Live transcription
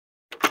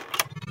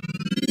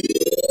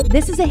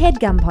This is a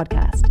HeadGum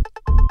podcast.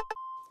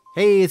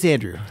 Hey, it's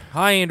Andrew.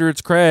 Hi, Andrew. It's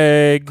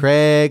Craig.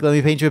 Craig, let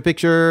me paint you a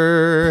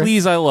picture.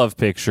 Please, I love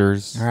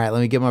pictures. All right,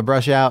 let me get my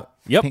brush out.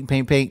 Yep.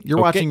 Paint. You're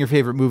Okay. watching your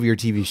favorite movie or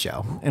TV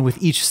show, and with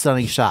each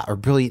stunning shot or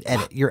brilliant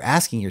edit, you're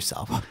asking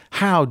yourself,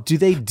 how do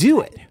they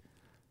do it?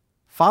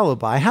 Followed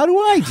by, how do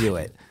I do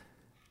it?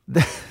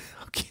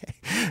 Okay.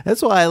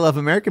 That's why I love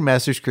American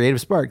Masters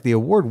Creative Spark, the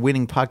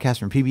award-winning podcast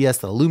from PBS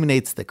that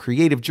illuminates the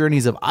creative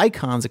journeys of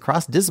icons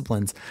across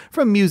disciplines,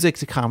 from music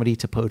to comedy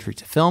to poetry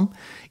to film.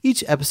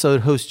 Each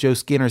episode, host Joe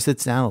Skinner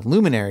sits down with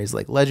luminaries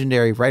like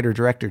legendary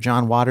writer-director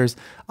John Waters,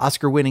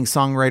 Oscar-winning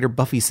songwriter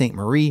Buffy St.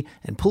 Marie,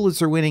 and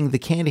Pulitzer-winning The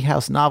Candy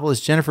House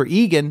novelist Jennifer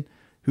Egan,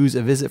 who's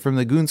A Visit from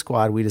the Goon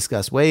Squad we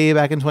discussed way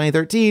back in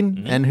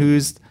 2013, and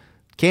whose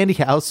Candy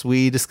House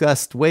we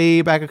discussed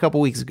way back a couple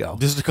weeks ago.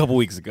 Just a couple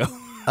weeks ago.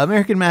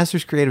 American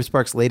Masters Creative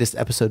Spark's latest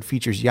episode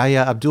features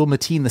Yahya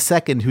Abdul-Mateen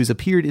II, who's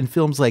appeared in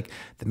films like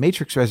The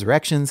Matrix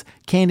Resurrections,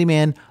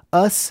 Candyman,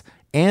 Us,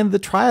 and The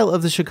Trial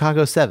of the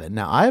Chicago 7.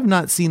 Now, I have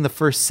not seen the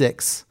first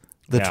six,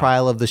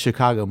 Trial of the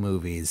Chicago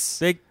movies.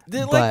 They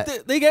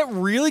get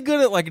really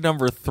good at like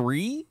number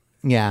 3.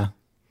 Yeah.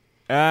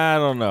 I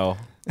don't know.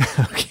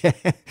 Okay.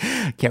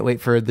 Can't wait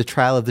for The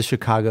Trial of the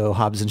Chicago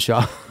Hobbs and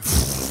Shaw.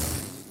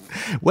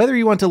 Whether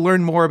you want to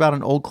learn more about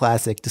an old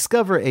classic,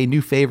 discover a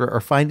new favorite, or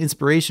find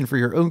inspiration for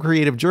your own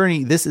creative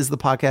journey, this is the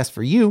podcast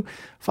for you.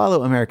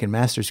 Follow American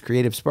Masters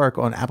Creative Spark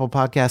on Apple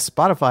Podcasts,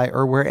 Spotify,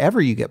 or wherever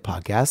you get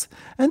podcasts,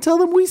 and tell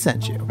them we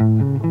sent you.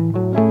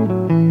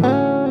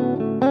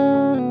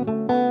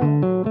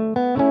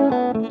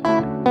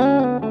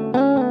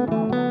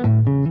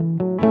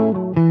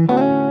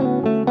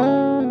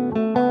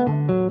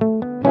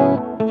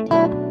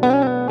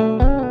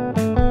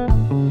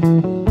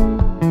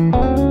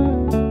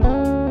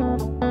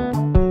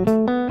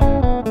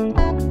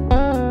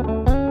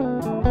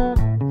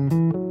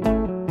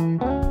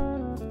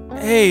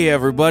 Hey,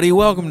 everybody.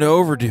 Welcome to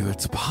Overdue.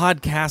 It's a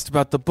podcast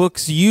about the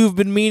books you've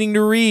been meaning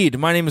to read.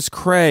 My name is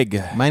Craig.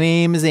 My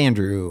name is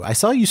Andrew. I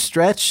saw you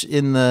stretch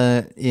in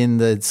the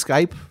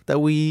Skype that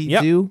we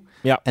do.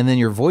 Yep. And then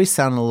your voice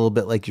sounded a little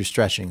bit like you're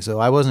stretching. So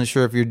I wasn't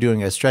sure if you're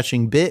doing a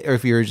stretching bit or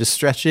if you were just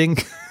stretching.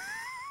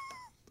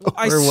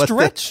 I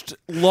stretched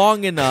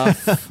long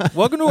enough.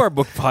 Welcome to our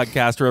book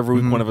podcast where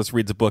every week one of us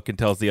reads a book and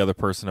tells the other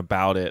person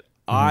about it.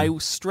 I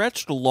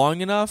stretched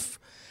long enough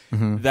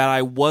that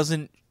I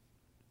wasn't.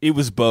 It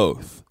was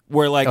both.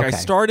 Where I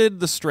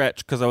started the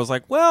stretch because I was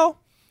like, well,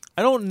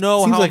 I don't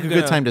know Seems how like I'm a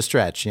good time to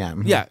stretch, yeah.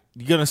 Yeah,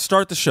 you're gonna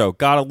start the show.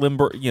 Gotta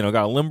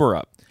limber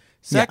up.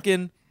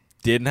 Second,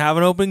 didn't have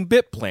an opening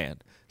bit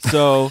planned.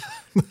 So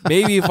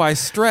maybe if I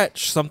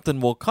stretch, something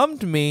will come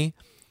to me,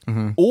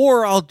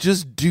 or I'll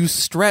just do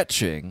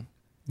stretching.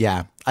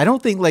 Yeah. I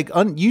don't think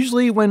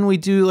usually when we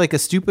do like a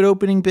stupid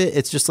opening bit,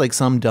 it's just like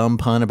some dumb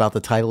pun about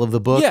the title of the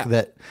book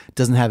that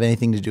doesn't have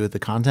anything to do with the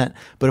content.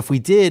 But if we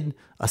did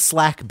a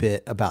Slack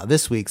bit about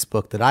this week's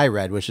book that I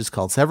read, which is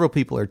called Several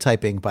People Are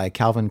Typing by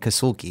Calvin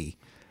Kasulke.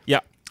 Yeah.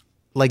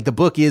 Like the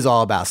book is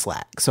all about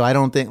Slack. So I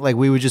don't think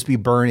we would just be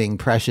burning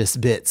precious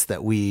bits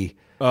that we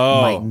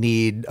might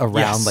need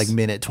around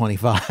minute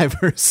 25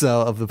 or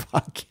so of the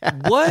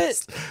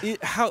podcast.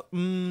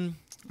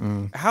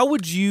 How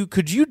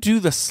could you do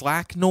the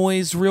Slack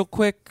noise real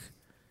quick?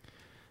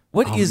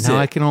 What is it?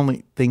 I can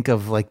only think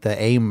of the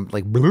aim,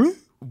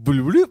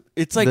 bloop.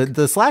 It's like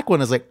the Slack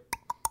one is like.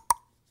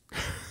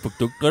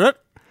 The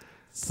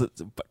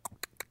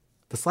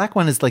Slack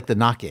one is like the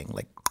knocking,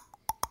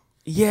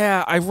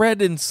 Yeah, I read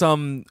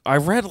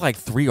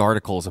 3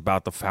 articles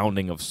about the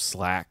founding of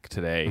Slack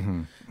today.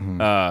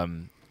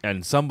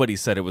 And somebody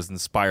said it was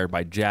inspired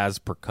by jazz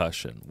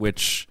percussion,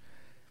 which,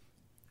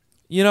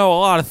 a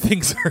lot of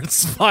things are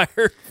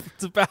inspired.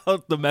 It's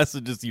about the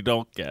messages you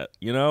don't get,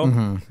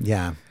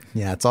 Yeah.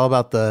 Yeah, it's all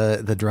about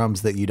the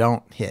drums that you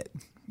don't hit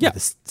with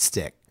a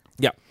stick.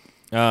 Yeah.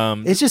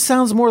 It just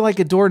sounds more like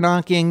a door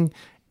knocking,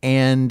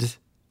 and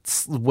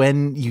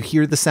when you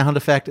hear the sound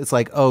effect, it's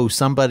like, oh,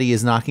 somebody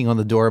is knocking on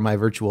the door of my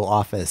virtual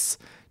office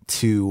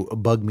to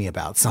bug me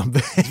about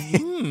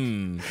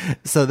something.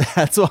 So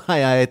that's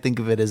why I think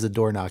of it as a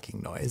door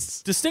knocking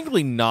noise.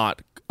 Distinctly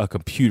not a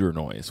computer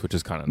noise, which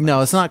is kind of nice. No,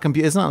 it's not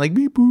It's not like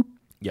beep boop.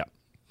 Yeah.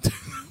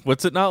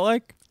 What's it not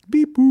like?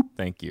 Beep boop.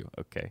 Thank you.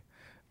 Okay.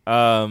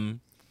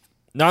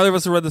 Neither of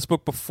us have read this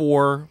book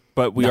before,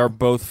 but we are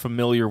both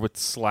familiar with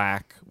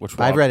Slack.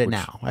 I've read it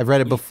now. I've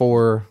read it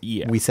before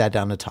we sat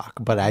down to talk,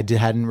 but I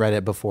hadn't read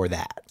it before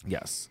that.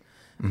 Yes.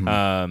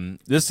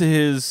 This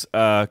is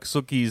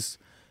Kasulke's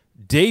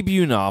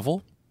debut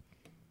novel.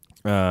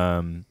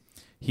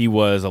 He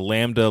was a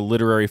Lambda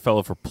Literary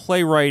Fellow for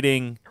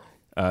Playwriting.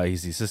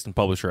 He's the assistant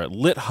publisher at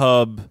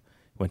LitHub.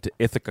 Went to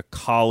Ithaca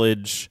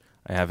College.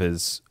 I have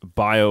his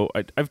bio.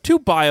 I have 2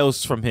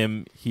 bios from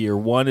him here.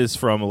 One is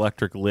from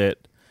Electric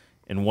Lit,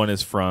 and one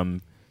is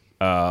from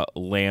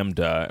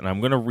Lambda. And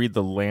I'm going to read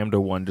the Lambda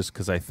one just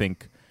because I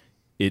think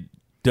it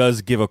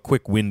does give a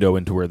quick window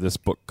into where this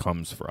book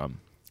comes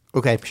from.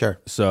 Okay, sure.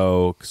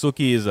 So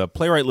Kasulke is a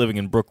playwright living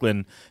in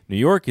Brooklyn, New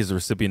York. He's a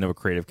recipient of a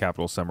Creative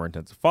Capital Summer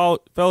Intensive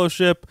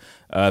Fellowship.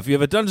 If you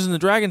have a Dungeons &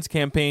 Dragons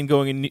campaign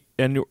going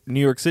in New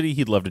York City,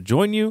 he'd love to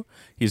join you.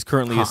 He's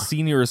currently a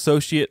senior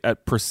associate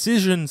at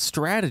Precision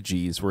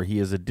Strategies, where he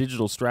is a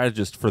digital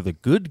strategist for the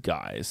good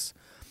guys.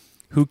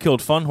 Who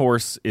Killed Fun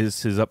Horse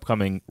is his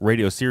upcoming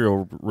radio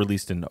serial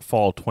released in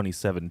fall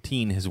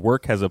 2017. His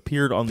work has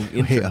appeared on the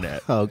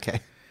internet. Okay.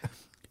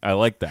 I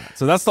like that.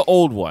 So that's the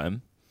old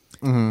one.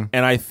 Mm-hmm.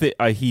 And I think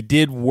he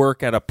did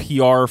work at a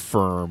PR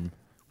firm,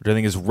 which I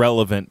think is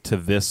relevant to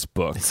this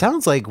book. It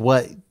sounds like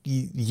what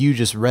you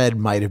just read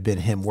might have been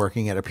him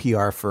working at a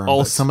PR firm.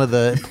 Also, but some of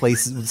the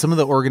places, some of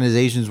the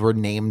organizations were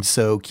named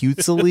so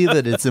cutesily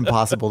that it's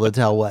impossible to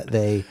tell what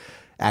they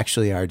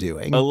actually are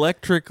doing.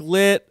 Electric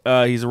Lit.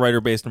 He's a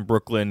writer based in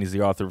Brooklyn. He's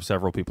the author of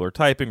Several People Are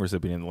Typing,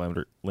 recipient of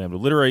the Lambda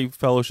Literary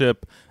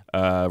Fellowship.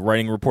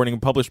 Writing, reporting,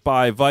 and published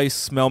by Vice,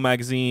 Smell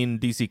Magazine,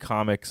 DC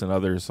Comics, and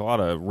others. A lot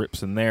of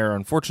rips in there,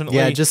 unfortunately.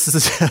 Yeah, just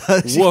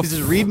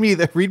read me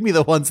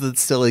the ones that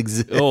still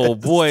exist. Oh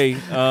boy,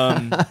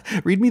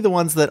 read me the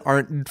ones that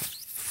aren't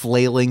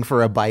flailing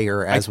for a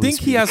buyer. I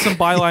think he has some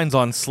bylines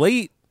on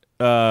Slate.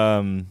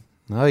 Oh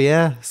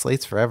yeah,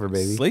 Slate's forever,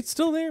 baby. Slate's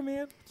still there,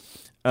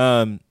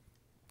 man.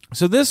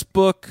 So this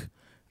book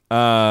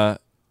was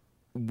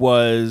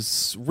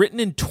written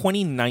in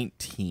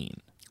 2019.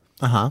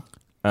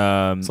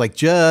 It's like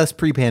just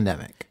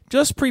pre-pandemic.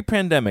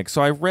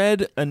 So I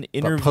read an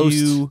interview.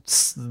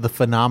 Post the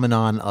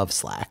phenomenon of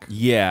Slack.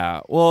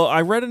 Yeah. Well,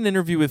 I read an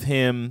interview with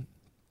him.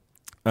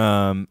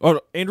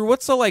 Andrew,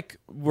 what's the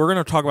we're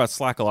going to talk about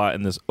Slack a lot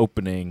in this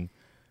opening.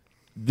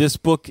 This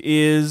book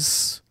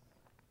is ...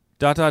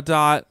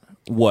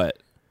 what?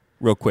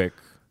 Real quick.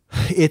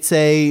 It's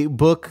a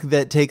book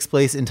that takes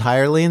place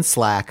entirely in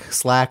Slack.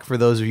 Slack, for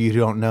those of you who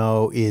don't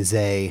know, is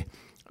a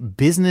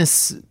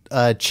business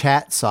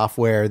chat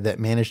software that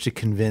managed to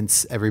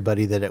convince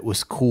everybody that it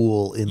was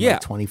cool in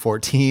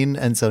 2014,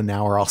 and so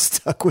now we're all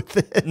stuck with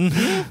it.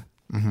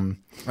 Mm-hmm. Mm-hmm.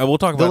 We'll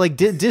talk about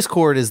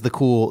Discord is the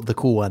cool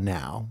one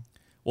now.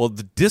 Well,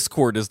 the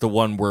Discord is the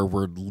one where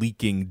we're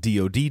leaking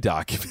DoD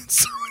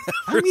documents.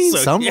 I mean,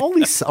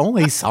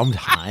 only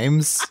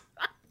sometimes.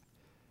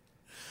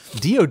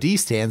 DoD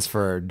stands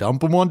for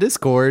dump them on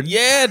Discord.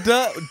 Yeah,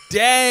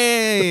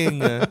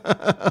 dang.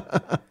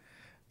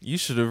 You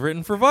should have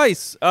written for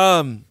Vice.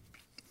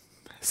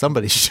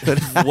 Somebody should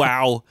have.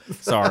 Wow.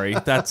 Sorry.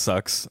 That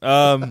sucks.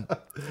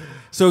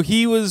 So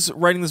he was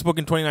writing this book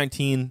in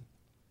 2019.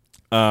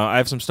 I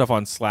have some stuff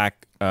on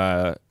Slack,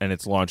 and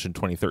it's launched in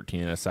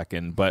 2013 in a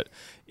second. But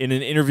in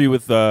an interview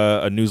with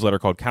a newsletter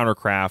called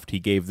Countercraft, he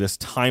gave this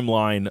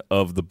timeline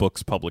of the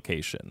book's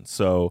publication.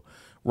 So,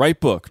 write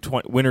book,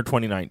 winter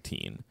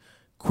 2019.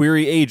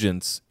 Query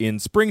agents in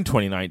spring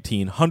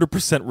 2019,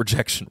 100%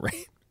 rejection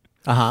rate.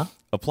 Uh-huh.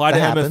 Apply to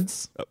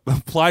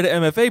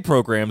MFA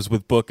programs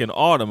with book in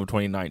autumn of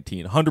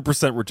 2019,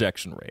 100%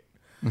 rejection rate.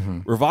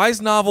 Mm-hmm. Revise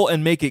novel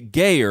and make it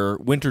gayer,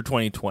 winter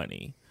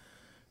 2020.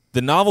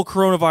 The novel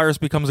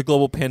coronavirus becomes a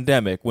global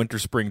pandemic, winter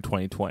spring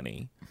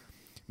 2020.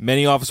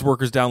 Many office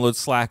workers download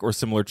Slack or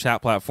similar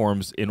chat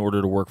platforms in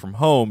order to work from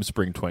home,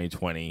 spring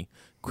 2020.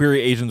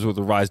 Query agents with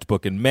revised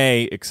book in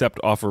May, except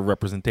offer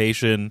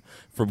representation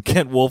from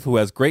Kent Wolf, who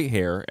has great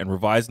hair, and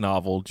revised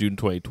novel, June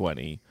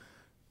 2020.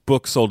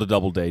 Book sold a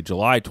double day,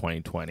 July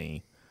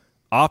 2020.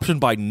 Option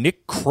by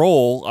Nick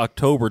Kroll,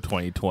 October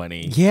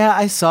 2020. Yeah,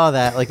 I saw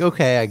that.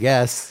 Okay, I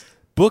guess.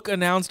 Book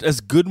announced as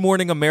Good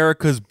Morning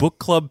America's Book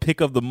Club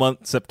Pick of the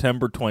Month,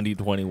 September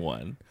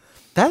 2021.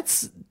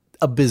 That's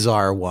a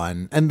bizarre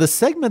one. And the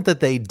segment that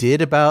they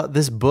did about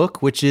this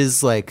book, which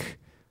is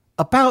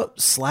about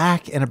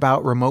Slack and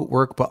about remote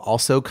work, but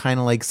also kind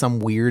of some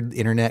weird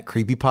internet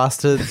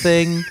creepypasta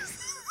thing.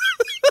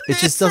 It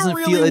just doesn't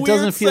feel. It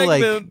doesn't feel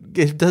segment.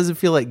 It doesn't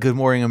feel like Good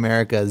Morning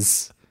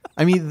America's.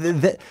 I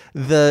mean,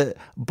 the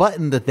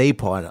button that they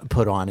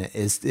put on it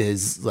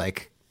is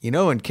And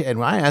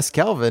when I asked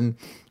Calvin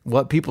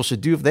what people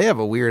should do if they have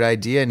a weird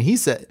idea, and he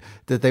said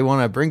that they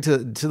want to bring to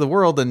the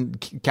world,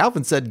 and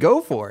Calvin said,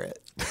 "Go for it."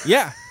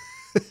 Yeah.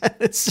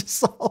 It's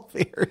just all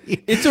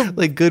very. It's a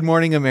Good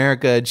Morning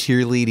America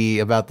cheerleady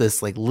about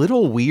this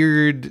little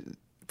weird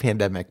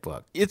pandemic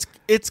book. It's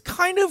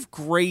kind of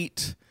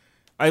great.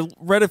 I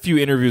read a few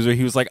interviews where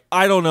he was like,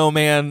 I don't know,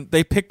 man.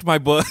 They picked my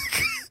book.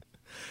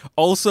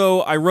 Also,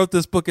 I wrote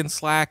this book in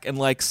Slack, and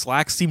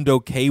Slack seemed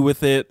okay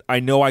with it. I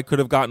know I could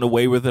have gotten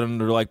away with it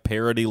under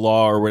parody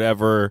law or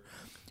whatever,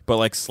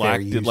 but Slack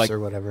did or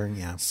whatever.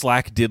 Yeah,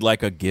 Slack did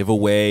a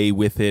giveaway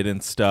with it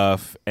and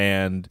stuff.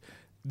 And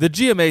the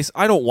GMAs,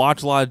 I don't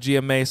watch a lot of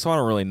GMA, so I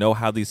don't really know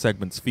how these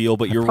segments feel.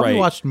 But you're right. I've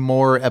watched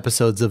more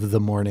episodes of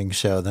The Morning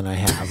Show than I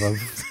have of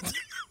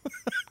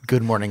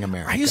Good Morning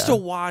America. I used to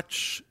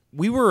watch.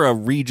 We were a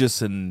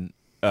Regis and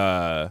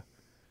Kathy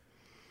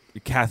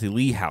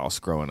Lee house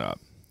growing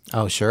up.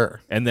 Oh, sure.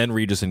 And then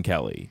Regis and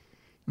Kelly.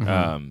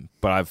 Mm-hmm.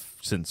 But I've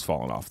since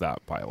fallen off that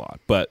by a lot.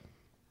 But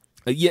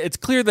yeah, it's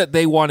clear that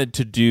they wanted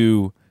to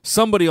do.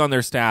 Somebody on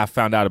their staff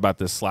found out about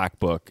this Slack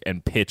book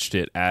and pitched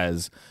it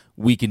as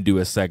we can do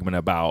a segment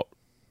about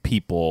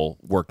people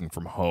working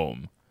from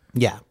home.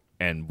 Yeah.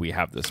 And we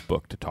have this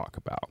book to talk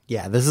about.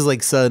 Yeah, this is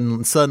like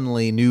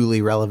suddenly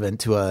newly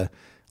relevant to a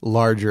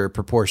larger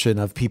proportion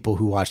of people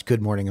who watch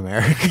Good Morning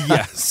America.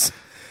 Yes.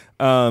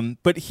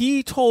 But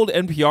he told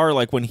NPR,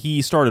 like, when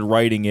he started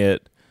writing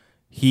it,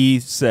 he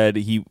said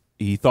he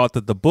thought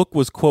that the book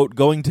was, quote,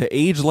 going to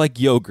age like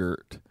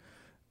yogurt,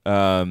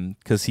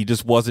 because he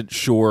just wasn't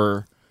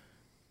sure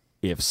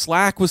if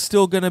Slack was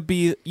still going to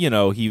be,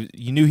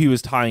 he knew he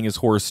was tying his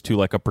horse to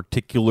like a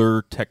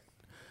particular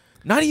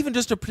not even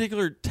just a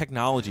particular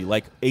technology,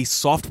 like a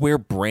software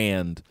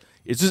brand.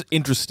 It's just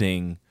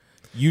interesting.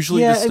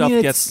 Usually this stuff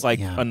gets like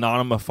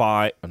anonymous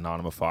or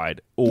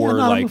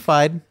like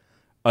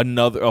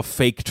a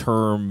fake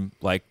term,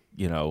 like,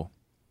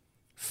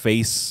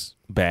 face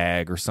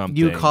bag or something.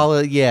 You call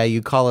it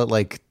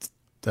like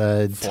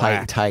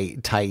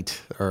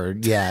tight or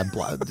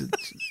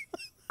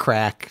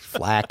crack,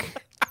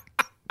 flack.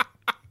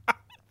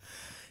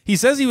 He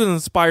says he was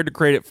inspired to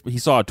create it. He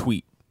saw a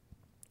tweet.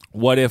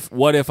 What if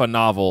a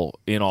novel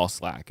in all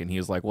Slack? And he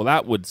was like, well,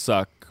 that would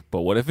suck, but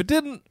what if it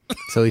didn't?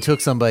 So he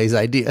took somebody's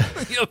idea.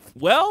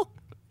 Well,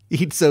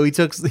 he took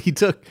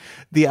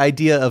the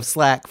idea of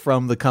Slack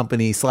from the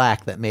company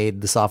Slack that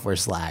made the software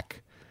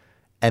Slack,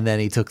 and then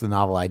he took the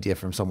novel idea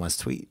from someone's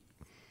tweet.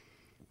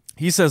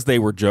 He says they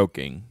were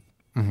joking.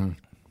 Mm-hmm.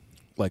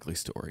 Likely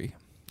story.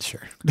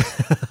 Sure.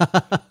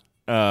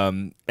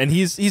 And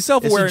he's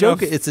self-aware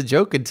enough. It's a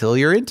joke until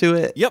you're into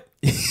it. Yep.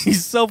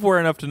 He's self-aware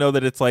enough to know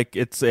that it's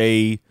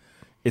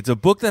a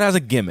book that has a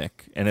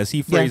gimmick, and as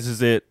he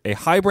phrases it, a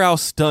highbrow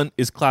stunt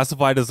is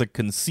classified as a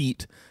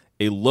conceit,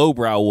 a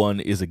lowbrow one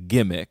is a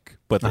gimmick,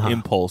 but the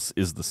impulse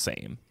is the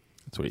same.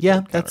 That's what he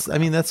told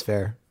Counterground. That's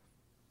fair.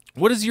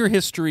 What is your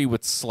history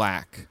with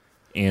Slack,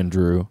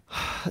 Andrew?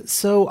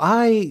 So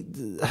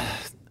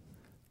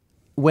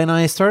when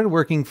I started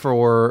working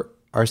for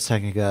Ars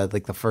Technica,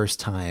 like the first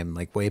time,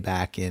 like way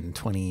back in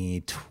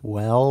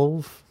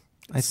 2012,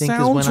 I think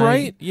Sounds is when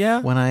right.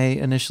 when I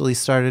initially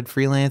started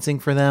freelancing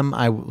for them,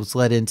 I was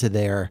led into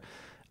their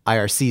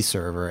IRC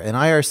server, and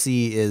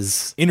IRC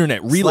is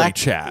Internet Relay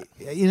Chat.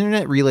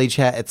 Internet Relay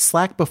Chat. It's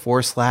Slack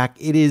before Slack.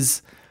 It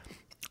is.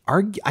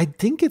 I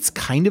think it's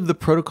kind of the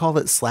protocol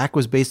that Slack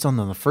was based on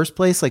in the first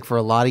place. Like for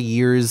a lot of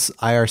years,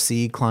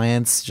 IRC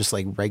clients, just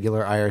like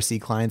regular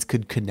IRC clients,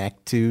 could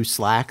connect to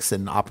Slacks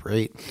and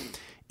operate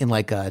in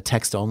like a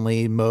text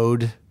only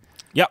mode.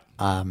 Yep.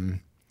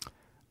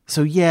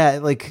 So yeah,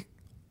 like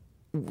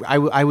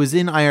I was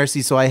in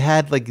IRC, so I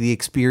had like the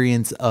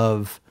experience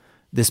of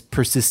this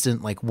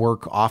persistent like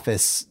work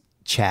office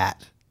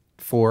chat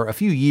for a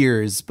few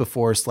years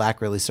before Slack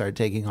really started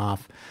taking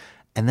off.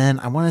 And then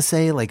I want to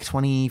say like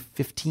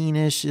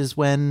 2015-ish is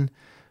when,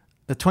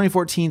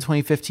 2014,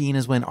 2015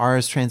 is when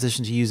ours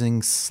transitioned to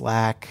using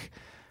Slack.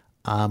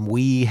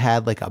 We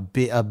had like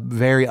a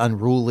very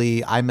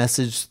unruly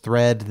iMessage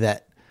thread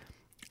that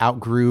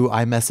outgrew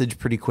iMessage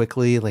pretty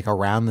quickly, like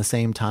around the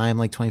same time,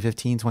 like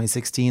 2015,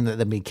 2016, that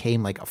then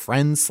became like a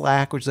friend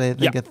Slack, which is I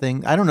think a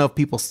thing. I don't know if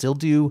people still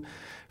do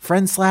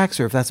friend Slacks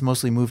or if that's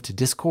mostly moved to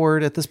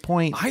Discord at this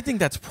point. I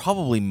think that's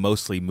probably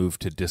mostly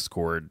moved to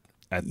Discord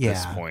at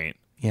this point.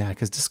 Yeah,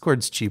 because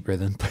Discord's cheaper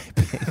than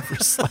paying for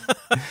Slack.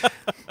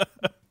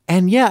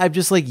 And yeah, I've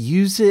just like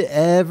used it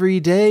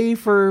every day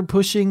for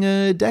pushing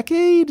a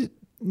decade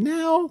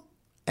now.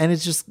 And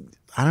it's just,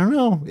 I don't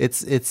know.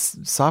 It's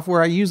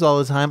software I use all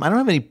the time. I don't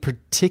have any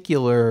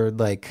particular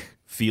like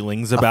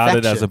feelings about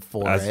it as it.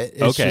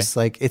 It's just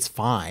like, it's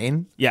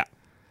fine. Yeah.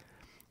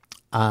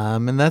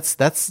 And that's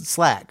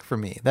Slack for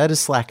me. That is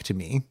Slack to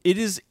me. It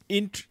is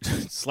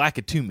Slack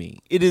it to me.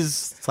 It is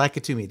Slack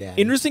it to me, Dad.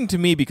 Interesting to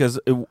me because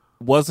it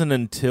wasn't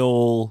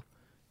until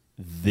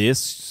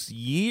last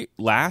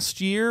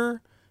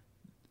year,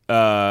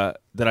 that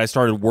I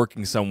started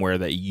working somewhere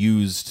that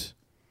used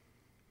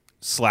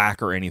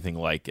Slack or anything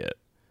like it.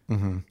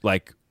 Mm-hmm.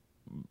 Like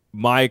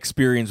my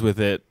experience with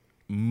it,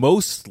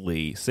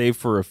 mostly, save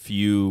for a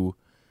few,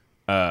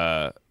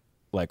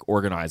 like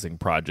organizing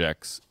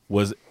projects,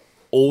 was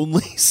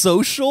only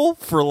social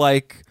for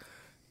like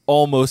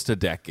almost a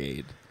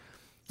decade,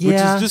 which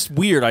is just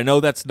weird. I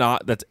know that's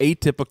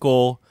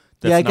atypical.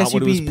 That's I guess not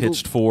what it was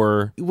pitched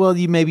for. Well,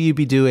 you'd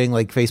be doing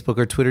like Facebook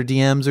or Twitter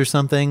DMs or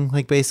something,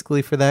 like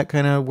basically for that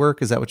kind of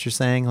work. Is that what you're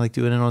saying? Like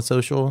doing it on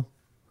social?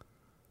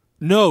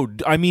 No,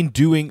 I mean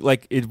doing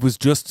like it was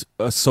just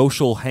a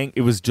social hang.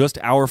 It was just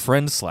our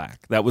friend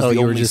Slack. That was the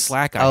only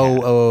Slack I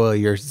had.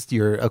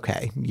 You're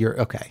okay.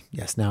 You're okay.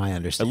 Yes, now I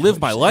understand. I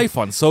live my life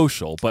on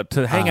social, but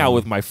to hang out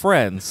with my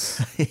friends,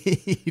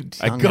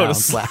 I go to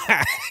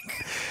Slack.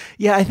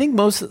 Yeah, I think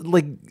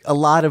a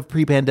lot of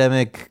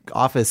pre-pandemic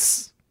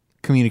office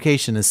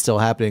communication is still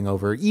happening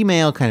over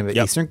email, kind of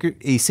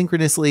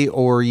asynchronously,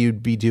 or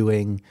you'd be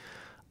doing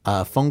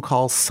phone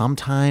calls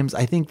sometimes.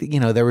 I think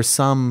that, there was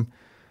some.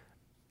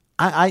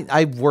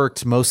 I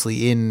worked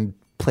mostly in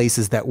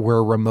places that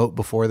were remote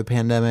before the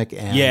pandemic,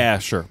 and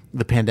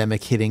the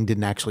pandemic hitting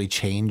didn't actually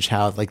change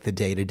how like the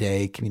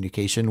day-to-day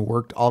communication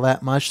worked all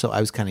that much. So I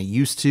was kind of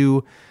used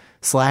to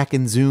Slack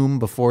and Zoom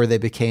before they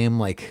became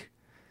like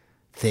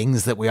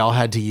things that we all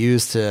had to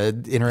use to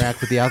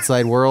interact with the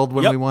outside world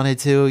when we wanted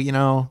to,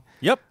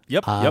 Yep.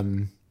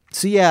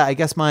 So yeah, I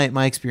guess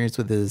my experience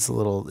with it is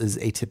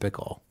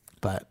atypical,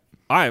 but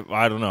I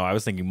don't know. I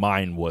was thinking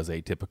mine was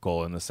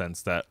atypical in the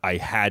sense that I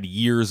had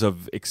years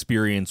of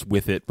experience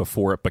with it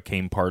before it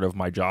became part of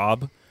my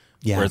job.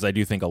 Yeah. Whereas I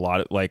do think a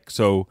lot of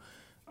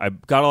I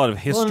got a lot of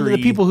history. Well,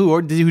 the people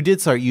who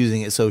did start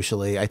using it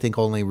socially, I think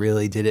only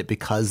really did it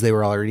because they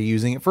were already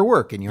using it for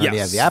work, and you already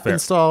have the app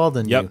installed,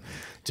 and you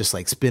just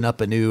like spin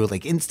up a new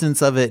like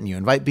instance of it, and you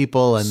invite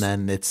people, and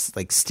then it's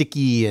like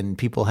sticky, and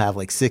people have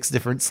like 6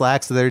 different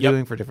Slacks that they're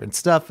doing for different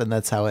stuff, and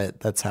that's how it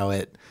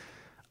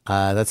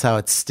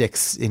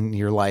sticks in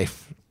your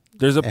life.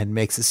 And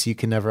makes it so you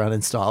can never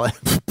uninstall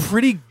it.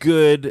 Pretty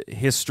good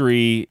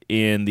history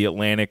in the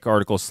Atlantic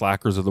article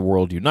 "Slackers of the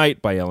World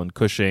Unite" by Ellen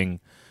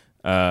Cushing.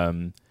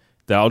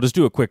 That I'll just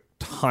do a quick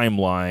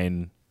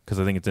timeline because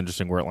I think it's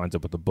interesting where it lines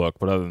up with the book.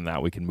 But other than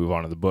that, we can move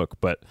on to the book.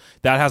 But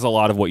that has a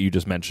lot of what you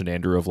just mentioned,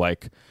 Andrew, of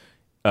like,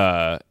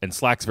 and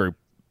Slack's very,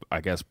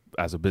 I guess,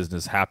 as a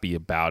business, happy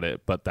about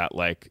it. But that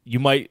like you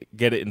might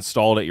get it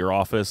installed at your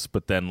office,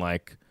 but then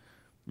like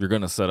you're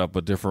gonna set up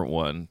a different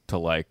one to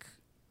like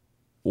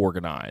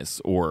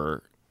organize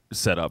or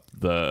set up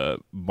the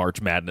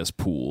March Madness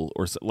pool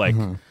or like.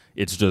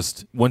 It's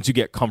just once you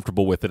get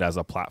comfortable with it as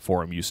a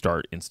platform, you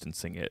start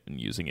instancing it and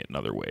using it in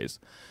other ways.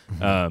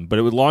 But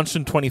it was launched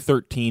in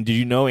 2013. Did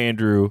you know,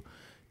 Andrew,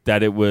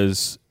 that it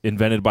was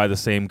invented by the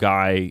same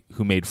guy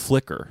who made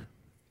Flickr?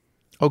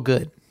 Oh,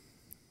 good.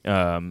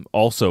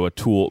 Also a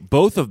tool.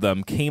 Both of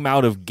them came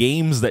out of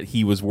games that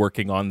he was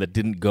working on that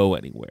didn't go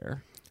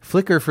anywhere.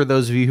 Flickr, for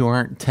those of you who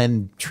aren't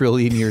 10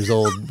 trillion years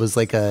old, was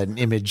like an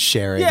image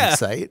sharing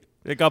site.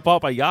 It got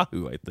bought by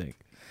Yahoo, I think.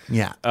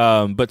 Yeah.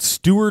 But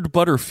Stuart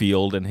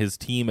Butterfield and his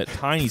team at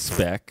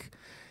TinySpec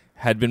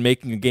had been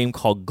making a game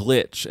called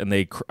Glitch, and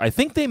I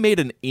think they made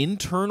an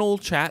internal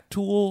chat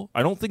tool.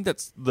 I don't think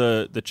that's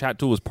the chat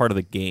tool was part of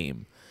the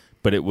game,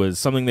 but it was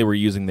something they were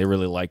using. They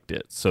really liked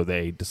it, so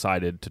they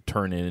decided to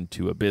turn it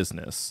into a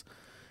business.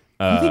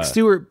 You think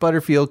Stuart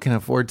Butterfield can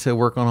afford to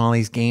work on all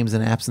these games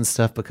and apps and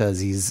stuff because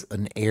he's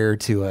an heir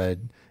to a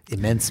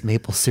immense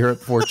maple syrup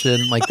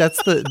fortune? Like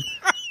that's the...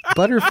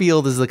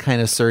 Butterfield is the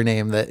kind of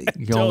surname that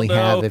you only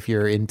have if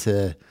you're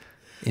into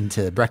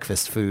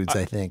breakfast foods,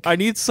 I think. I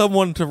need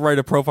someone to write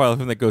a profile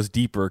of him that goes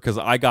deeper because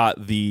I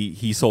got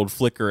he sold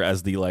Flickr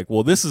as the like,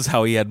 well, this is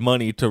how he had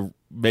money to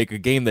make a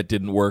game that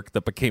didn't work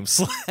that became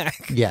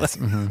Slack. Yes.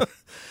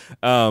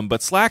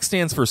 But Slack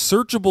stands for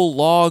Searchable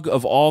Log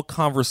of All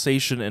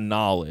Conversation and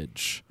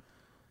Knowledge.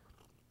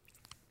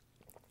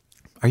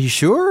 Are you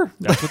sure?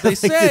 That's what they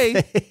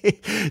say.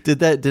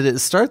 Did it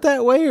start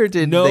that way, or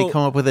did they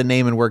come up with a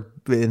name and work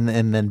and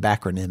then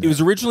backronym it? It was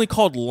originally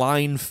called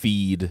Line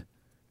Feed.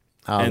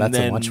 Oh, that's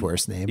a much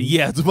worse name.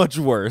 Yeah, it's much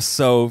worse.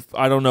 So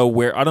I don't know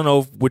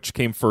which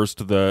came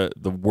first, the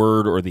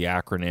word or the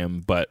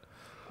acronym, but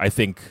I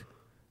think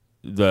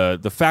the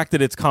fact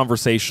that it's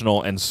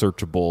conversational and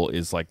searchable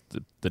is like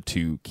the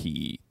two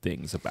key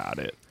things about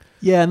it.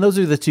 Yeah, and those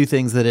are the two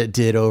things that it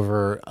did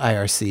over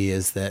IRC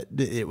is that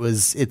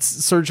it's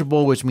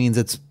searchable, which means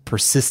it's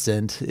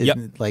persistent.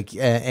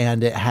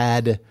 And it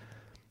had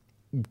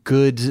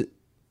good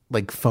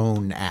like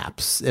phone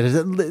apps.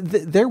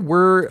 There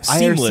were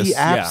Seamless, IRC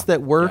apps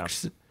that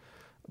worked,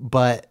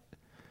 but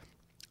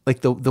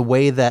like the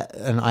way that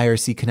an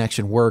IRC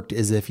connection worked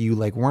is if you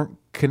like weren't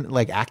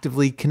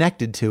actively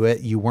connected to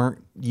it, you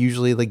weren't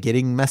usually like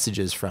getting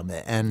messages from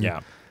it. And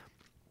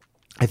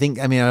I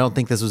don't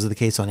think this was the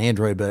case on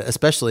Android, but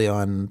especially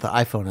on the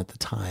iPhone at the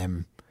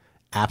time,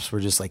 apps were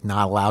just like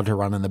not allowed to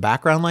run in the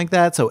background like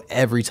that. So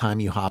every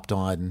time you hopped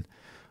on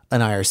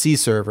an IRC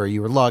server,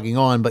 you were logging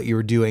on, but you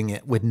were doing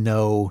it with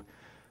no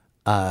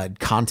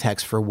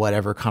context for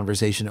whatever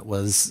conversation it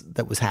was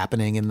that was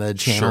happening in the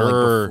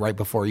channel right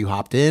before you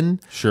hopped in.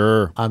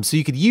 Sure. So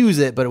you could use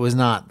it, but it was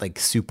not like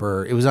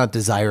it was not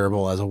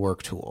desirable as a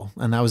work tool.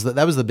 And that was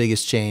the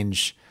biggest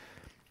change,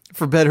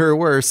 for better or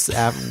worse,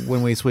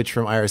 when we switched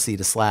from IRC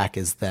to Slack,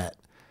 is that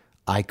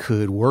I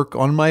could work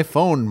on my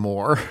phone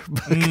more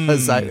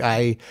because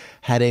I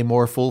had a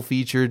more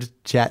full-featured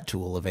chat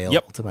tool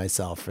available to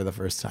myself for the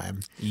first time.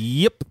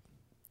 Yep.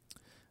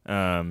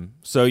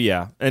 So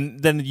yeah, and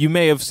then you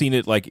may have seen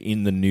it like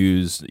in the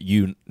news.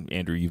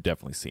 Andrew, you've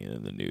definitely seen it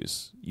in the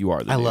news. You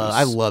are the news.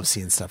 I love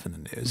seeing stuff in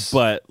the news.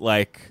 But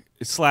like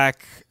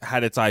Slack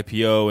had its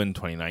IPO in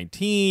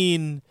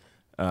 2019.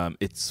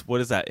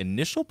 What is that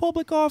initial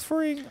public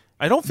offering?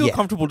 I don't feel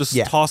comfortable just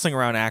tossing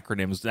around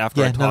acronyms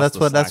after. That's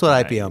what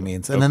IPO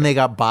means. And then they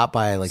got bought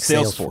by like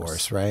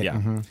Salesforce, right? Yeah.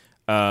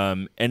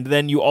 Mm-hmm. And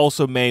then you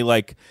also may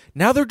like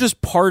now they're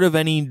just part of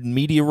any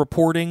media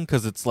reporting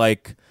because it's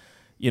like,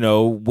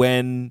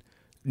 when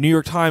New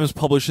York Times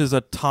publishes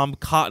a Tom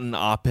Cotton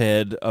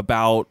op-ed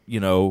about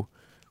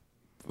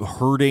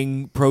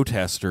hurting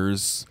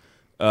protesters.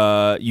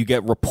 You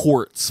get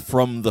reports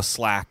from the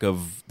Slack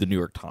of the New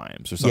York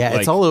Times or something. Yeah,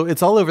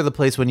 it's all over the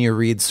place when you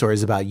read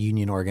stories about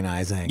union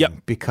organizing. Yep.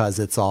 Because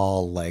it's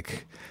all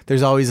like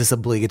there's always this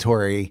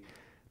obligatory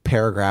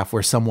paragraph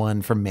where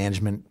someone from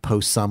management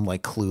posts some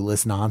like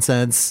clueless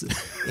nonsense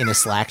in a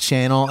Slack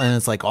channel, and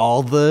it's like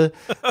all the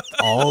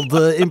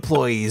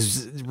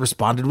employees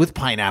responded with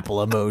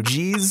pineapple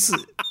emojis.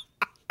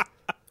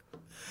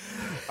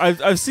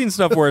 I've seen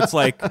stuff where it's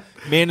like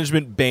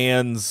management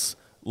bans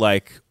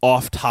like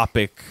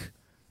off-topic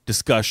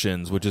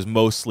discussions, which is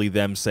mostly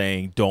them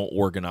saying don't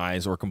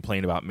organize or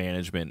complain about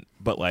management,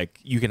 but like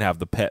you can have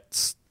the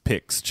pets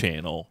pics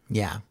channel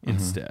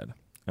instead.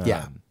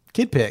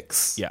 Kid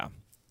pics. Yeah.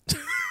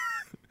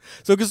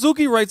 So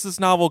Kasulke writes this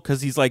novel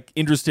because he's like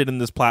interested in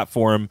this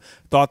platform,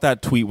 thought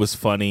that tweet was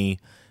funny,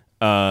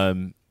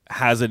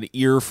 has an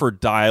ear for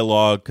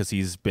dialogue because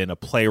he's been a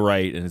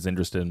playwright and is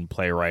interested in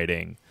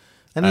playwriting.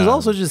 And he's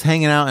also just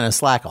hanging out in a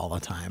Slack all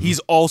the time. He's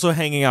also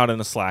hanging out in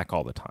a Slack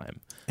all the time.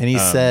 And he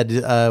said,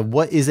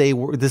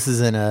 this is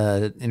in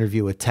an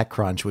interview with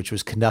TechCrunch, which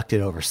was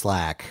conducted over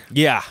Slack.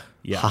 Yeah.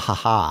 Ha ha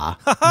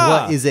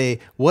ha.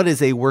 What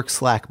is a work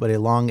Slack but a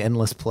long,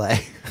 endless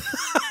play?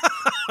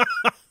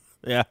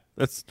 Yeah,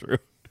 that's true.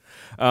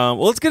 Well,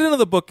 let's get into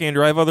the book,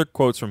 Andrew. I have other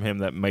quotes from him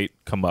that might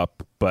come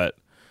up, but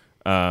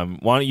why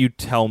don't you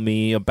tell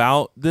me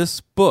about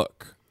this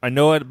book? I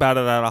know about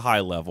it at a high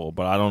level,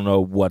 but I don't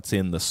know what's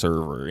in the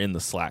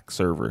Slack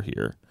server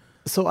here.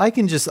 So I'm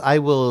going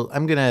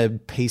to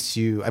paste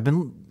you. I've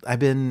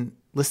been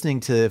listening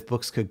to If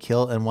Books Could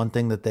Kill, and one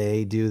thing that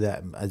they do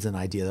that is an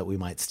idea that we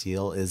might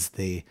steal is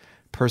the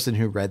person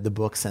who read the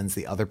book sends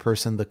the other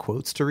person the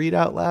quotes to read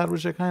out loud,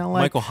 which I kind of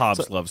like. Michael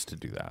Hobbs loves to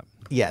do that.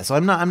 Yeah, so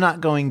I'm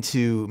not going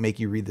to make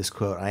you read this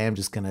quote. I am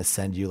just going to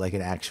send you like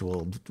an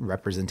actual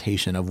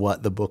representation of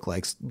what the book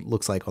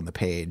looks like on the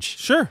page.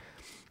 Sure.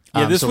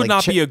 Yeah, this so would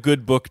like not be a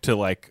good book to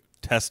like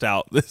test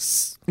out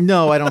this.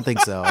 No, I don't think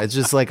so. It's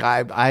just like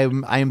I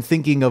am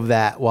thinking of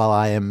that while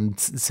I am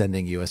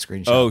sending you a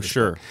screenshot. Oh,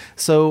 sure. Book.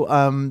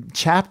 So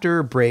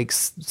chapter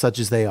breaks, such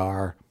as they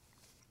are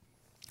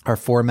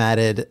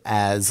formatted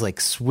as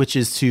like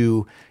switches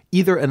to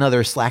either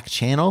another Slack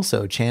channel.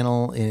 So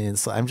channel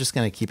is, I'm just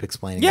going to keep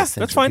explaining. Yeah, these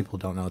things that's fine. People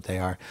don't know what they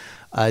are.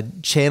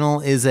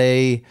 Channel is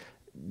a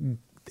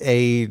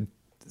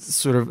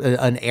sort of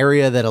an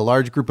area that a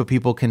large group of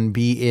people can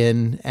be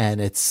in, and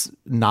it's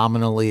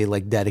nominally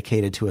like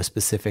dedicated to a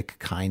specific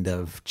kind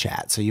of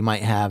chat. So you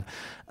might have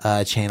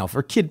a channel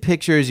for kid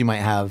pictures. You might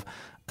have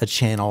a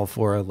channel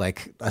for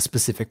like a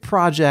specific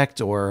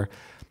project or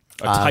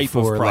a type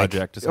of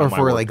project, or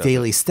for like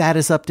daily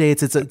status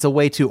updates. It's a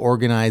way to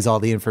organize all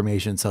the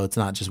information, so it's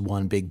not just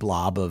one big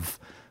blob of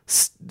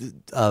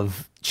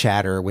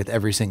chatter with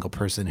every single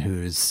person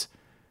who's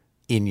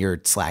in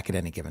your Slack at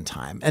any given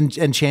time.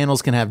 And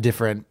channels can have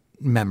different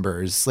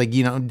members. Like,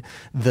 you know,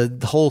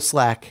 the whole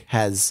Slack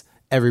has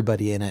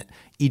everybody in it.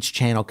 Each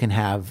channel can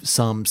have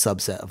some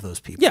subset of those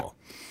people.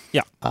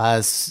 Yeah.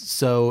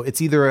 So it's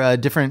either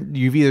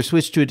you've either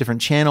switched to a different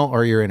channel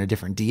or you're in a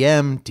different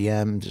DM.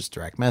 DM, just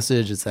direct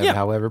message. It's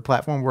however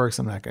platform works.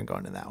 I'm not going to go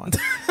into that one.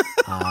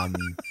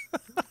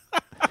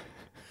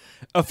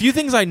 A few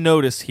things I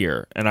noticed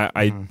here, and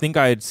I think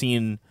I had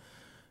seen,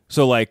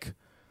 so like,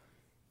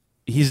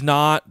 he's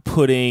not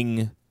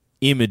putting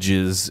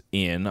images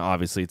in.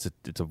 Obviously,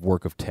 it's a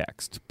work of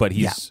text, but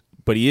he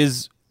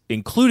is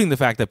including the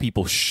fact that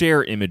people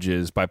share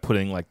images by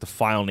putting like the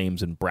file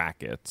names in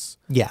brackets.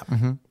 Yeah.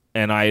 Mm-hmm.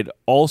 And I'd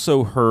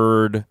also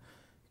heard,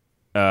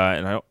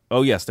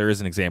 yes, there is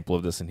an example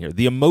of this in here.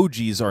 The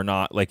emojis are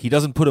not like, he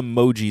doesn't put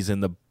emojis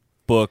in the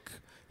book.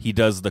 He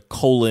does the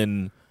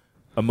colon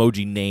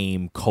emoji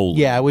name colon.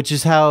 Yeah, which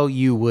is how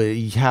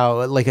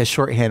like a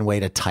shorthand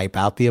way to type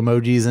out the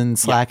emojis in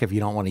Slack if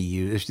you don't want to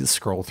if you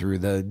scroll through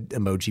the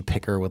emoji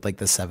picker with like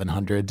the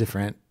 700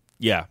 different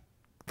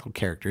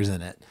characters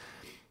in it.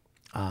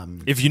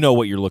 If you know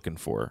what you're looking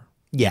for.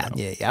 Yeah.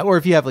 Or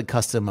if you have like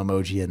custom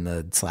emoji in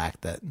the Slack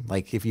that,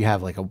 like, if you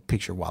have like a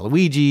picture of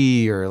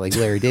Waluigi or like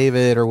Larry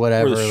David or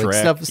whatever, or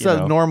Shrek, like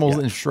stuff normal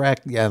and Shrek,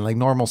 like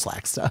normal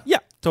Slack stuff. Yeah,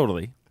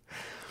 totally.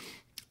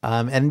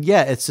 And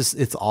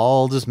it's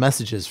all just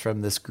messages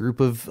from this group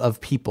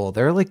of people.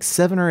 There are like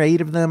 7 or 8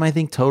 of them, I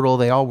think, total.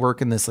 They all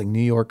work in this like New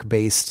York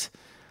based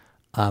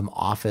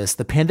office.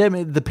 The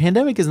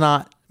pandemic is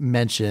not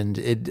mentioned.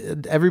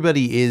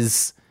 Everybody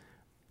is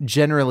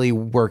generally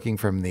working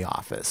from the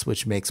office,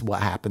 which makes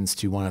what happens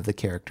to one of the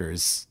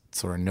characters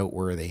sort of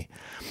noteworthy.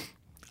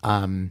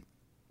 The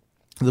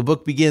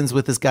book begins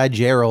with this guy,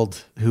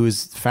 Gerald,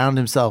 who's found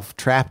himself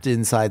trapped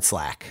inside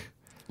Slack.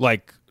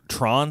 Like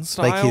Tron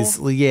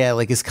style?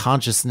 Like his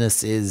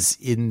consciousness is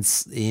in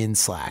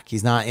Slack.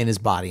 He's not in his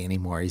body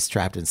anymore. He's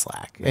trapped in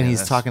Slack. And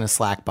he's talking to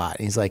Slackbot.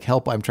 And he's like,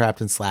 help, I'm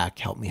trapped in Slack.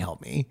 Help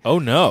me. Oh,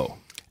 no.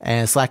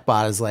 And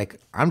Slackbot is like,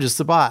 I'm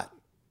just a bot.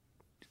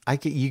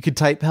 You could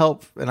type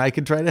help and I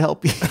could try to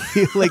help you.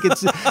 Like,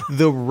 it's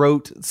the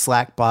rote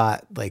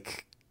Slackbot,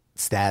 like,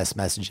 status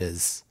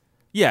messages.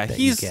 Yeah,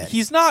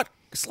 he's not,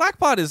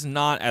 Slackbot is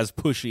not as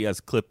pushy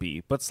as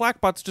Clippy, but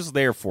Slackbot's just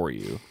there for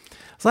you.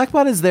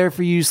 Slackbot is there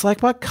for you.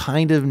 Slackbot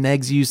kind of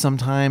negs you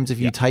sometimes if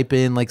you type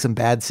in like some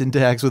bad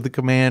syntax with a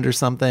command or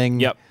something.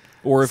 Yep.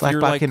 Or if Slackbot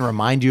you're like, can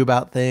remind you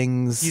about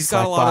things. He's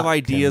got a lot of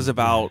ideas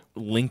about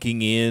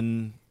linking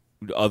in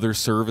other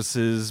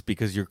services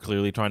because you're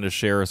clearly trying to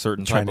share a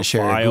certain trying type to of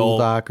share file. a Google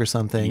Doc or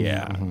something.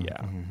 Yeah,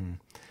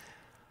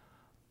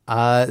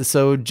 yeah.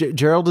 So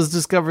Gerald has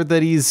discovered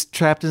that he's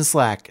trapped in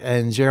Slack,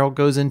 and Gerald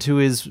goes into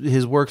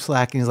his work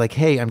Slack and he's like,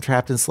 "Hey, I'm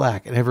trapped in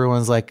Slack," and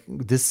everyone's like,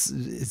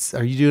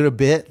 are you doing a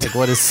bit? Like,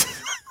 what is?"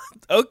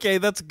 Okay,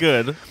 that's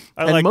good.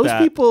 I and like most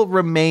that. people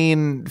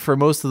remain for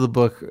most of the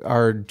book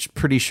are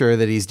pretty sure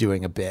that he's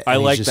doing a bit. I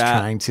and like he's just that.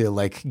 trying to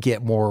like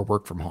get more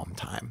work from home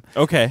time.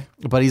 Okay.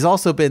 But he's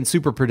also been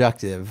super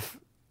productive,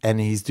 and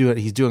he's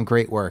doing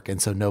great work,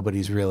 and so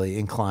nobody's really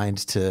inclined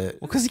to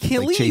because he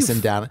can't chase leave. him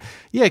down.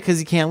 Yeah, because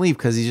he can't leave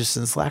because he's just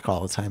in Slack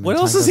all the time. What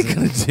and else is he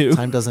gonna do?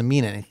 Time doesn't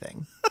mean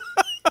anything.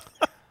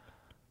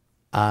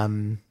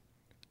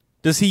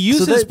 Does he use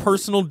So his that-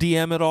 personal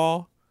DM at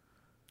all?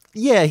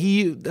 Yeah,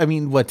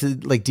 what, to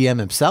like DM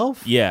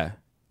himself? Yeah.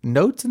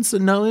 Notes and so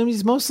no, I mean,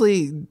 he's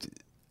mostly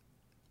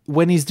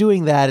when he's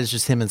doing that, it's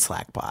just him and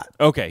Slackbot.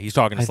 Okay, he's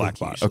talking to I think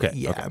Slackbot. usually, Okay.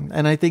 yeah, Okay.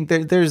 and I think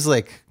there's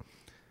like,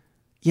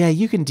 yeah,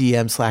 you can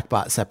DM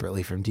Slackbot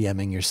separately from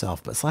DMing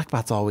yourself, but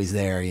Slackbot's always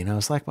there.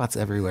 Slackbot's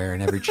everywhere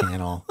in every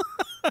channel.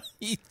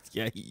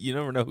 Yeah, you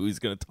never know who he's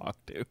going to talk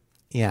to.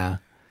 Yeah.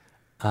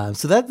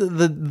 So that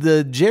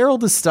the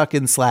Gerald is stuck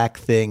in Slack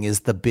thing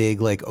is the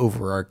big like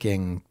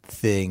overarching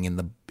thing in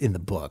the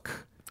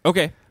book.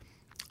 Okay.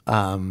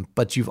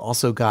 But you've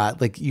also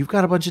got you've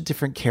got a bunch of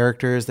different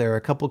characters. There are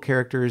a couple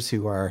characters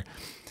who are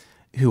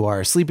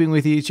sleeping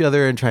with each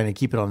other and trying to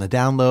keep it on the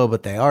down low,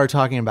 but they are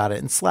talking about it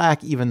in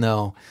Slack, even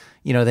though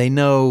they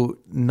know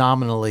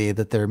nominally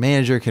that their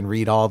manager can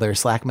read all their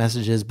Slack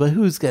messages. But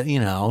who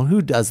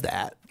does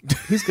that?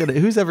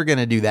 Who's ever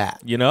gonna do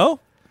that?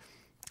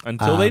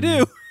 Until they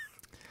do.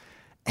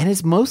 And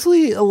it's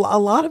mostly a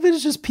lot of it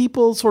is just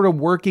people sort of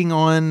working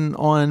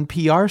on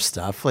PR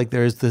stuff. Like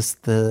there's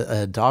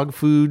the dog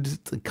food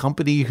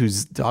company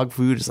whose dog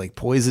food is like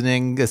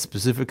poisoning a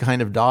specific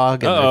kind of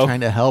dog, and they're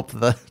trying to help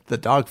the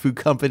dog food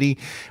company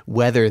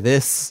weather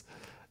this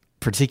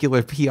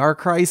particular PR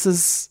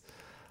crisis.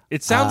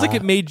 It sounds like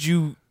it made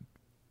you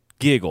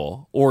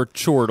giggle or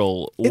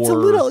chortle or It's a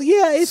little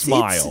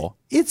smile.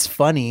 It's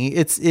funny.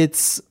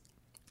 It's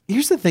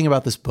here's the thing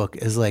about this book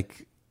is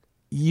like.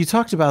 You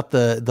talked about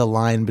the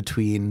line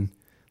between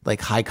like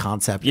high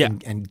concept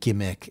and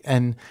gimmick.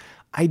 And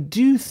I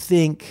do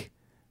think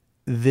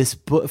this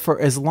book,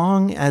 for as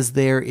long as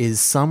there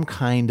is some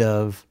kind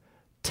of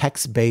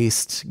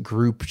text-based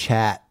group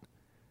chat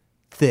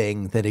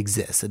thing that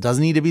exists, it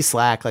doesn't need to be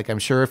Slack. Like I'm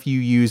sure if you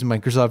use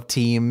Microsoft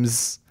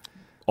Teams,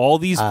 all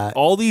these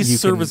you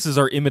services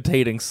are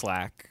imitating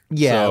Slack.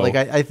 yeah, So- like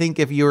I think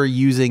if you're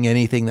using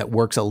anything that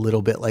works a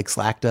little bit like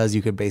Slack does,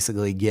 you could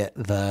basically get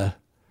the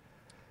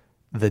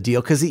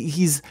deal, because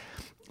he's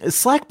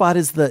Slackbot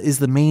is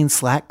the main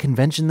Slack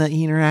convention that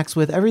he interacts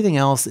with. Everything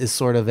else is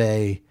sort of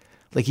a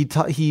like he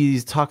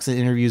talks in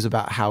interviews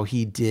about how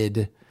he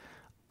did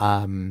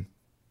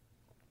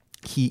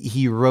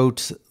he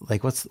wrote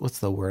like what's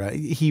the word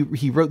he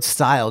wrote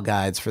style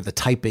guides for the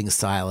typing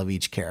style of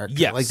each character.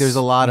 Yes. Like there's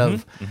a lot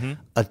of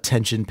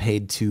attention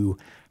paid to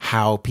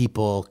how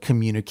people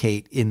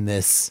communicate in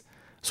this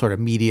sort of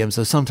medium.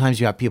 So sometimes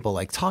you have people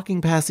like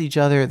talking past each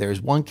other.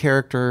 There's one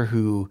character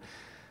who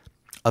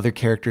other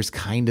characters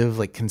kind of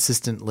like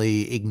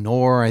consistently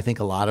ignore. I think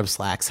a lot of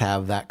Slacks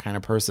have that kind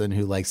of person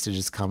who likes to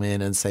just come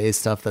in and say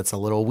stuff that's a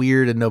little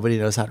weird and nobody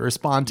knows how to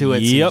respond to it.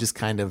 So you Yep. just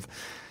kind of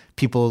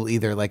people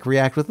either like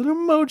react with an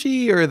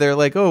emoji or they're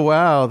like, oh,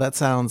 wow, that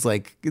sounds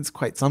like it's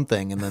quite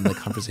something. And then the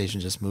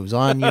conversation just moves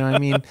on. You know what I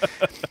mean?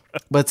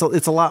 But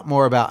it's a lot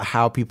more about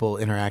how people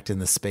interact in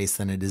the space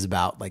than it is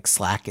about like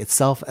Slack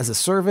itself as a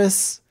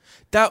service.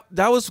 That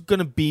was going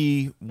to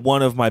be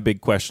one of my big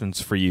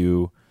questions for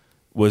you.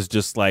 Was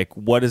just like,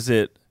 what is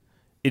it?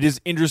 It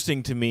is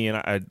interesting to me, and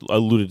I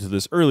alluded to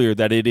this earlier,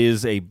 that it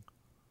is a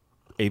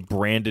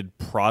branded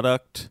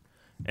product,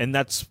 and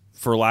that's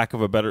for lack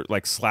of a better,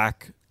 like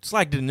Slack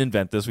didn't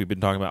invent this. We've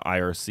been talking about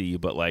IRC,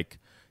 but like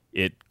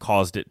it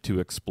caused it to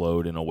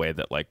explode in a way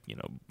that like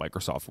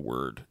Microsoft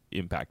Word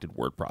impacted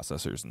word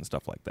processors and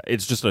stuff like that.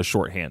 It's just a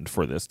shorthand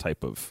for this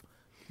type of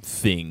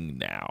thing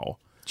now.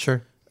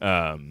 Sure.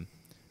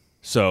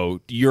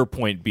 So your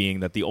point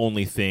being that the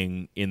only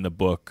thing in the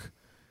book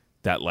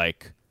that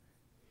like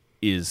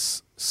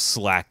is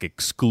Slack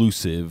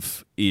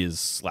exclusive is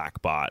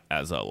Slackbot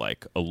as a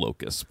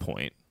locus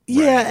point.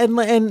 Yeah,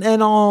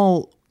 and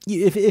all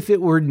if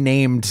it were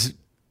named,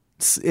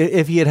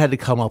 if he had to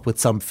come up with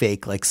some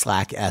fake like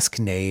Slack-esque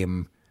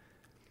name,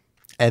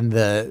 and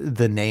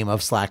the name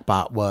of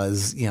Slackbot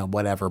was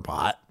whatever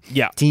bot,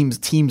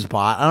 Teams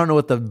bot. I don't know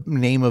what the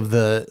name of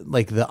the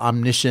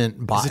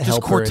omniscient bot Is it just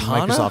helper in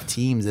Cortana? Microsoft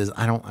Teams is.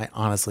 I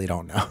honestly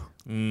don't know.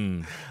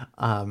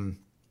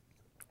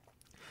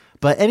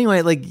 But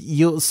anyway,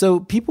 so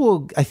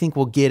people, I think,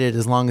 will get it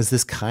as long as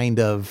this kind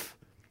of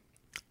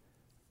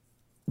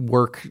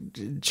work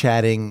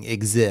chatting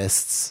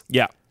exists.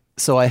 Yeah.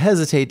 So I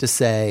hesitate to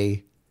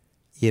say,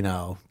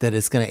 that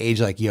it's going to age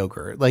like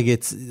yogurt. Like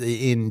it's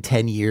in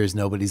 10 years,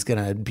 nobody's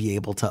going to be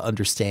able to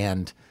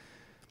understand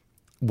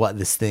what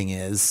this thing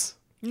is.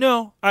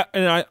 No,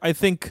 I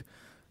think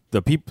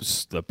the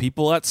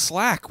people at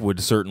Slack would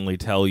certainly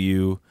tell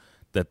you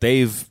that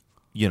they've,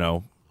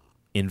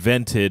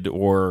 invented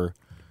or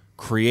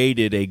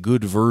created a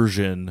good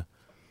version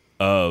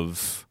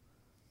of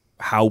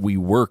how we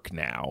work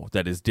now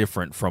that is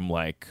different from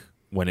like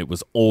when it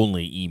was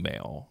only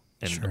email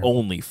and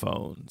only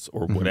phones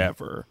or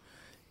whatever.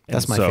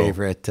 That's my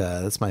favorite.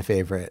 That's my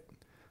favorite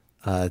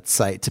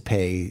site to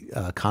pay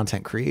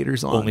content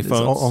creators on. Only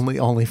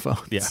phones.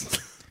 Yeah.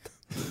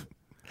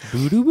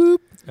 Boop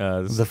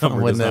boop. The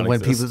phone, when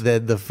people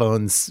the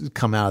phones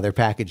come out of their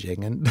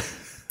packaging and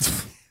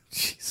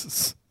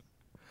Jesus.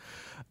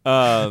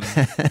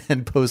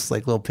 And post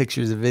like little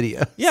pictures of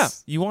videos. Yeah,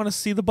 you want to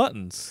see the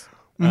buttons,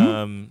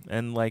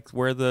 and like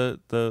where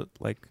the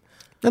like,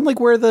 and like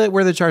where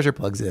the charger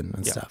plugs in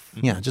and stuff.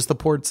 Yeah, just the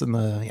ports and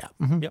the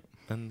Yep,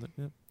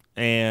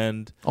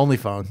 and only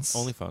phones.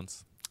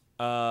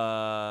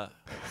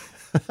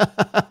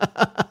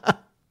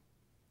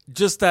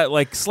 Just that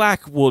like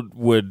Slack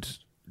would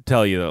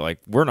tell you that like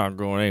we're not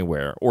going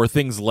anywhere, or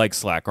things like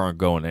Slack aren't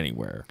going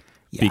anywhere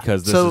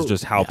because this is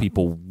just how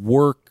people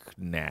work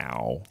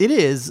now. It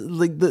is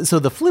like so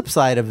the flip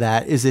side of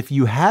that is if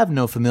you have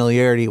no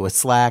familiarity with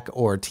Slack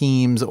or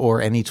Teams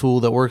or any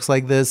tool that works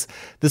like this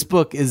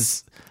book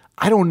is,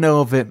 I don't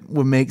know if it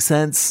would make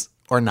sense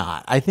or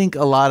not. I think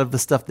a lot of the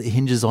stuff that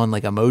hinges on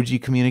like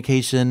emoji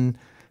communication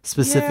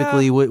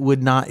specifically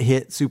would not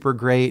hit super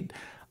great.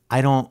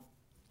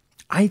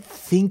 I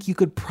think you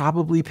could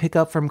probably pick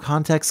up from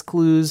context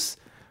clues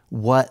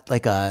what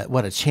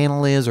a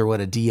channel is or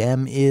what a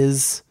DM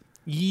is.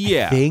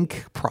 Yeah. I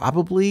think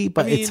probably,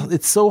 but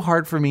it's so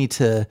hard for me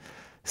to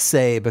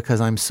say because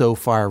I'm so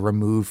far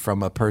removed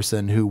from a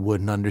person who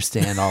wouldn't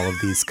understand all of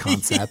these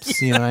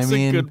concepts. You know what I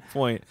mean? That's a good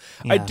point.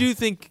 Yeah. I do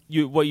think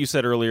what you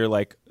said earlier,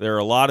 like there are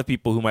a lot of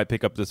people who might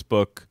pick up this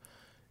book.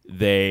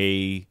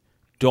 They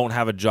don't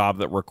have a job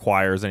that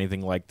requires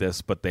anything like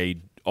this, but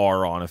they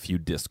are on a few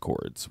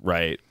Discords,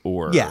 right?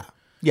 Or yeah.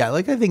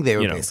 Like I think they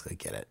would basically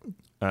get it.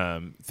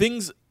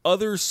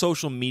 Other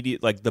social media,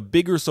 like the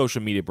bigger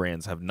social media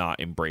brands, have not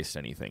embraced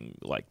anything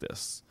like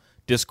this.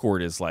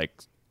 Discord is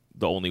like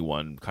the only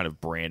one kind of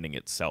branding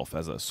itself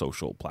as a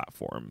social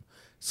platform.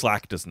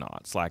 Slack does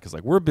not. Slack is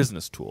like, we're a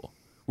business tool.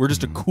 We're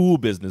just a cool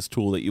business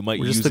tool that you might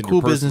use in your personal life. Just a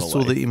cool business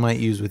tool that you might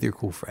use with your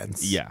cool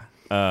friends. Yeah.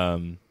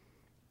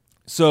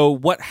 So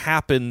what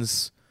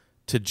happens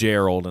to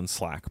Gerald and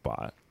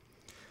Slackbot?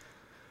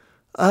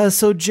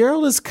 So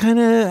Gerald is kind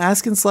of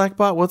asking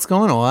Slackbot what's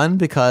going on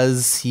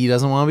because he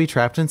doesn't want to be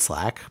trapped in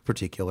Slack,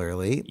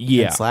 particularly.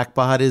 Yeah. And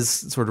Slackbot is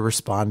sort of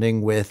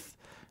responding with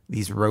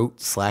these rote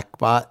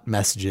Slackbot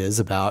messages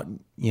about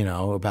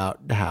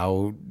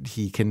how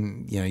he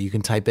can, you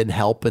can type in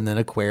help and then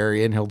a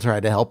query and he'll try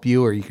to help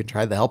you, or you can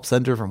try the help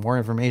center for more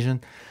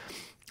information.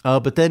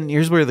 But then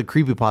here's where the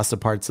creepypasta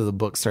parts of the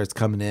book starts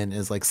coming in,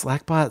 is like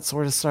Slackbot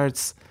sort of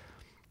starts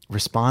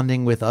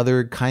responding with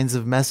other kinds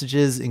of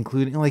messages,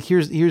 including like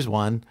here's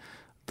one.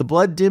 The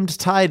blood-dimmed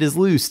tide is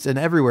loosed, and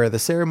everywhere the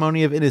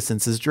ceremony of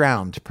innocence is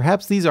drowned.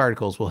 Perhaps these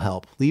articles will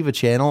help. Leave a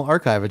channel,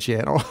 archive a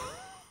channel.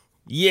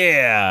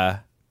 Yeah.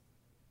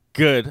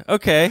 Good.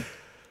 Okay.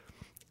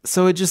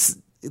 So it just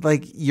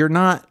like you're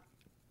not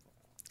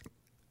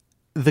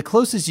the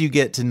closest you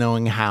get to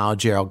knowing how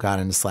Gerald got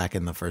into Slack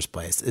in the first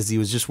place is he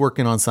was just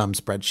working on some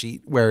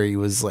spreadsheet where he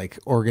was like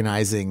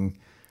organizing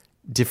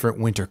different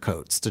winter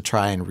coats to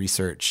try and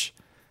research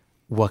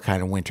what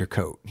kind of winter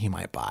coat he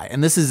might buy.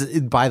 And this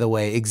is, by the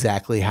way,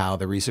 exactly how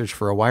the research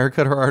for a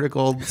Wirecutter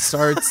article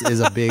starts, is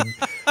a big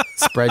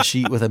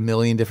spreadsheet with a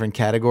million different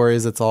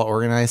categories that's all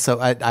organized. So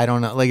I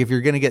don't know, like if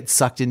you're going to get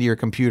sucked into your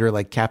computer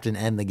like Captain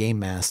N, the Game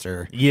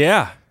Master.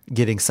 Yeah.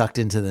 Getting sucked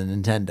into the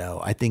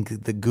Nintendo, I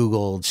think the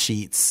Google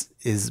Sheets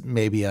is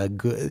maybe a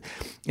good,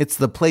 it's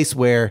the place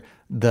where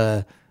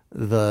the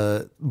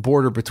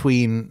border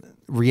between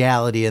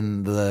reality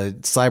and the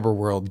cyber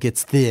world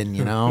gets thin,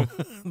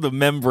 The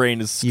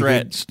membrane is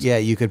stretched.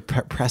 You could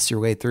press your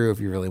way through if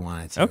you really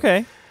wanted to.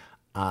 Okay.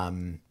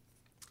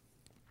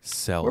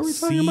 Cell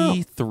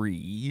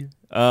C3.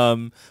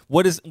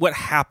 What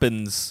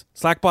happens?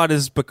 Slackbot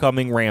is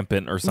becoming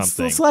rampant or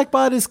something.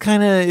 Slackbot is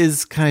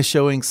kind of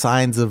showing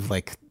signs of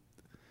like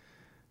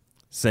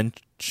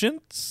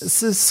sentience.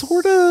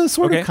 Sort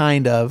of,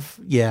 kind of,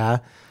 yeah.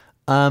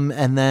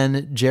 And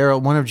then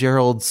one of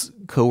Gerald's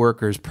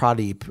coworkers,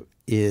 Pradeep,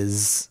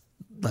 is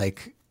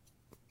like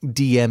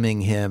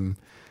DMing him,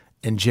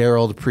 and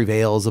Gerald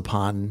prevails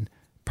upon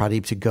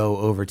Pradeep to go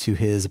over to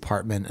his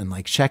apartment and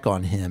like check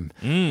on him.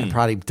 And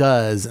Pradeep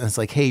does, and it's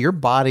like, hey, your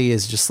body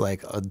is just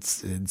like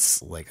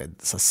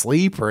it's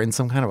asleep or in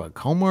some kind of a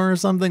coma or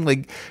something.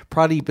 Like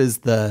Pradeep is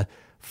the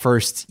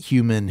first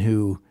human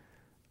who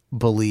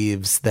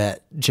believes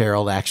that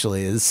Gerald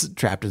actually is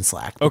trapped in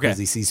Slack because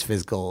he sees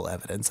physical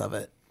evidence of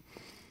it.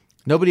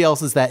 Nobody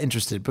else is that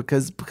interested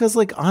because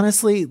like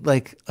honestly,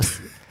 like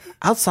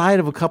outside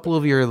of a couple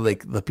of your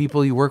like the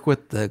people you work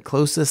with the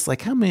closest,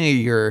 like how many of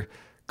your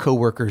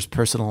coworkers'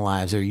 personal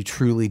lives are you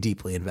truly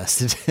deeply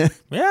invested in?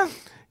 Yeah.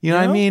 You know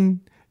what I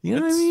mean? You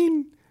know what I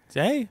mean?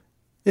 Hey,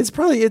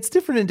 It's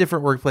different in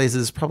different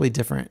workplaces, probably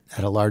different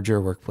at a larger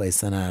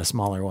workplace than at a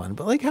smaller one.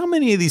 But like, how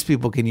many of these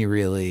people can you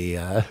really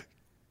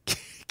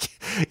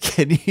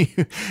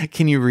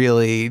can you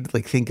really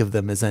like think of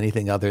them as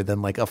anything other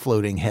than like a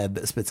floating head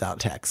that spits out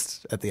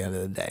text at the end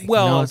of the day?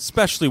 Well, you know?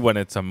 especially when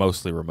it's a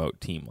mostly remote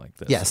team like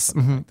this. Yes.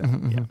 Like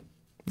that.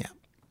 Yeah.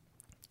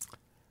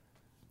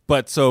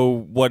 But so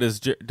what does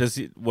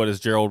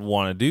Gerald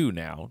want to do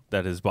now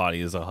that his body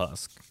is a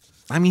husk?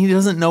 I mean, he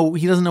doesn't know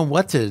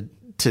what to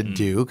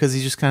do because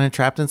he's just kind of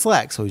trapped in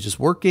Slack. So he's just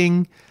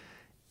working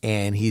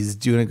and he's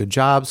doing a good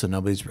job. So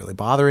nobody's really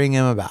bothering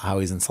him about how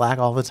he's in Slack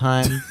all the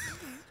time.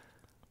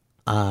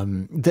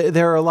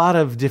 There are a lot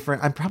of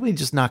different, I'm probably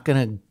just not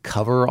going to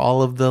cover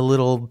all of the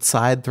little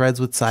side threads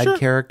with side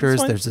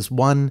characters. There's this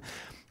one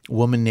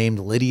woman named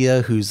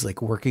Lydia who's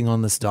like working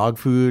on this dog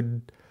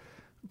food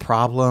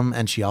problem.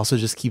 And she also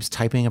just keeps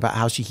typing about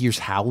how she hears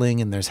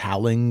howling and there's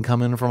howling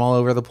coming from all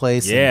over the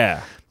place. Yeah.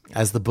 And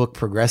as the book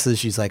progresses,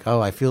 she's like,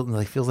 "Oh, feels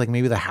like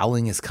maybe the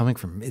howling is coming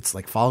from. It's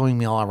like following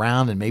me all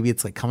around, and maybe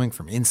it's like coming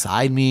from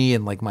inside me,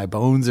 and like my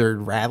bones are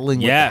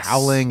rattling with the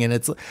howling." And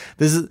this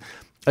is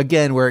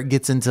again where it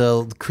gets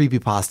into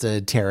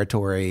creepypasta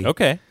territory.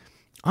 Okay,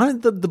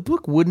 the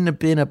book wouldn't have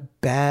been a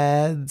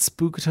bad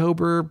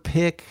Spooktober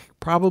pick,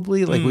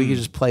 probably. Like we could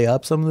just play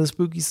up some of the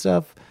spooky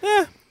stuff.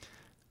 Yeah.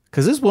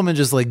 Because this woman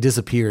just like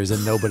disappears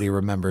and nobody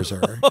remembers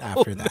her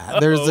after that.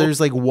 There's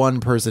like one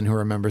person who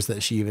remembers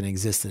that she even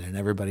existed, and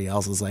everybody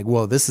else is like,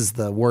 "Whoa, this is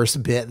the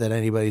worst bit that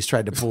anybody's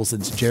tried to pull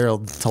since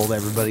Gerald told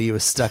everybody he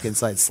was stuck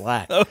inside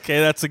Slack."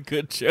 Okay, that's a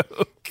good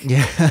joke.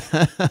 Yeah.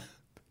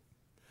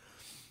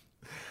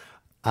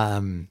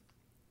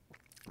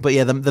 But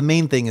yeah, the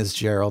main thing is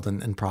Gerald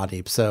and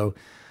Pradeep. So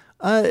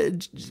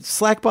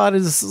Slackbot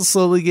is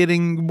slowly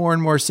getting more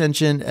and more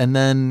sentient, and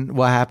then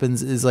what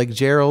happens is like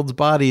Gerald's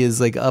body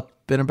is like up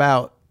and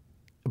about,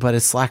 but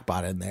it's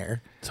Slackbot in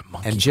there,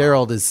 and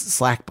Gerald is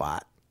Slackbot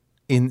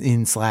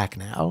in Slack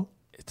now.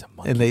 It's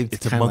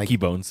a monkey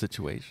bone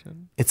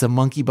situation. It's a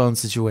monkey bone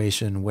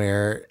situation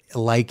where,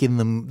 like in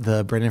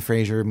the Brendan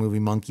Fraser movie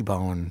Monkey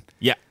Bone,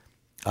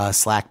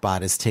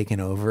 Slackbot has taken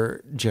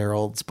over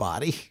Gerald's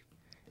body.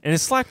 And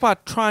is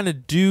Slackbot trying to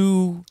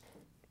do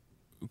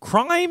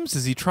crimes?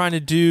 Is he trying to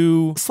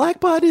do...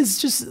 Slackbot is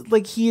just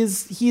like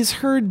he's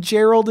heard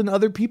Gerald and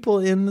other people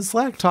in the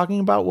Slack talking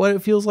about what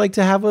it feels like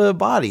to have a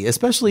body,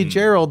 especially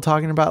Gerald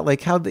talking about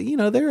like how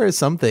there are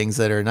some things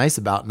that are nice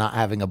about not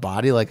having a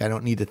body. Like I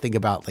don't need to think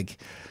about like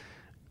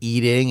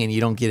eating, and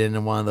you don't get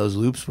into one of those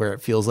loops where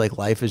it feels like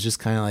life is just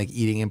kind of like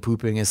eating and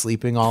pooping and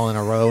sleeping all in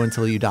a row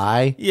until you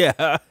die.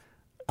 Yeah.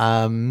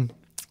 And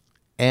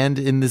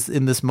in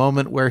this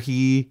moment where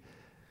he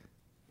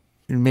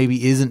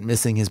maybe isn't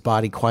missing his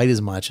body quite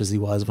as much as he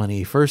was when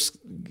he first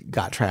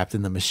got trapped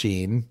in the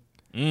machine,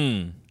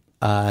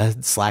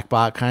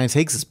 Slackbot kind of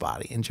takes his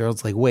body, and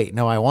Gerald's like, "Wait,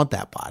 no, I want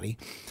that body."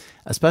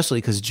 Especially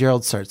because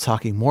Gerald starts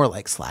talking more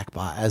like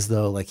Slackbot, as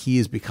though like he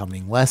is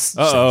becoming less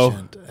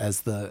sentient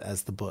as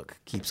the book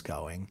keeps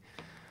going.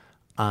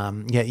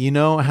 Yeah, you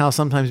know how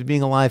sometimes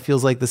being alive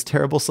feels like this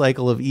terrible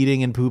cycle of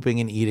eating and pooping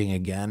and eating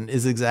again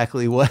is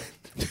exactly what.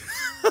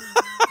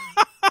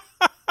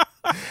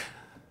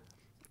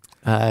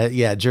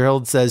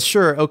 Gerald says,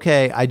 "Sure,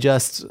 okay, I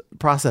just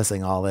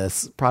processing all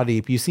this.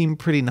 Pradeep, you seem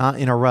pretty not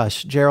in a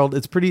rush. Gerald,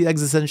 it's pretty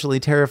existentially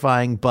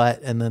terrifying,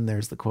 but," and then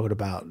there's the quote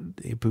about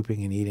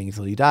pooping and eating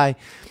until you die.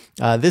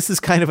 This is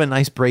kind of a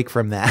nice break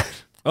from that.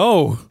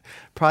 Oh.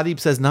 Pradeep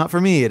says, "Not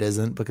for me, it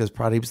isn't," because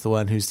Pradeep's the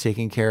one who's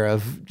taking care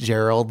of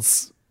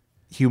Gerald's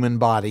human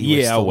body,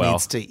 which still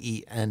needs to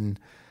eat and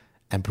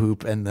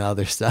poop and the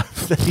other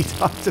stuff that he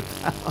talked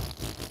about.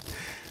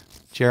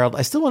 Gerald,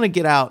 I still want to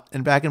get out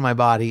and back in my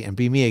body and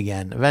be me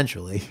again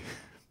eventually.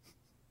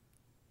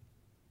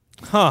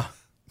 Huh.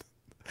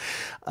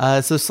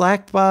 So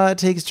Slackbot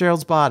takes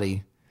Gerald's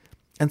body.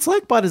 And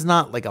Slackbot is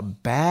not like a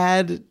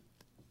bad...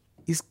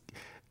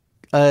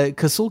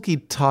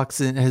 Kasulke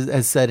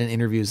has said in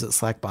interviews that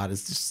Slackbot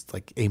is just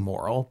like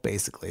amoral,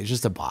 basically. It's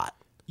just a bot.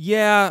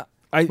 Yeah.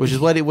 Which is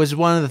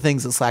one of the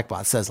things that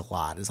Slackbot says a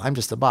lot is, "I'm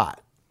just a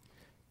bot."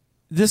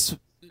 There's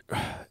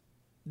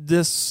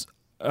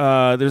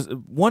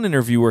one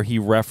interview where he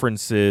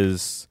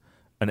references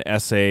an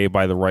essay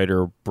by the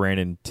writer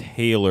Brandon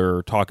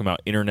Taylor talking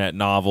about internet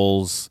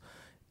novels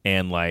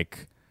and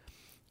like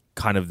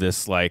kind of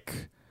this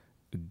like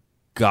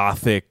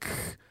gothic,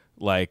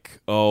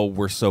 like, oh,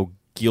 we're so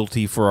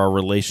guilty for our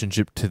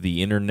relationship to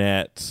the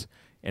internet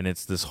and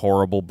it's this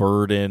horrible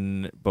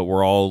burden, but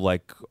we're all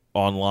like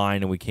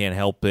online and we can't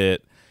help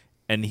it.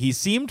 And he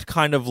seemed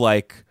kind of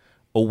like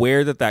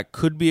aware that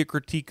could be a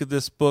critique of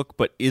this book,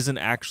 but isn't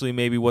actually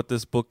maybe what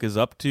this book is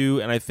up to.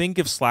 And I think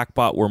if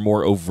Slackbot were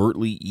more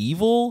overtly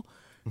evil,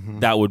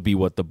 that would be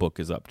what the book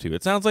is up to.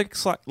 It sounds like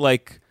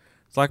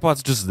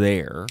Slackbot's just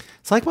there.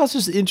 Slackbot's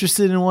just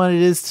interested in what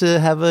it is to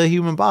have a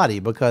human body,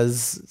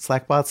 because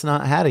Slackbot's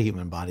not had a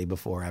human body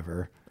before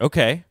ever.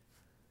 Okay.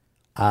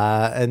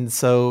 And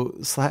so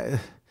is he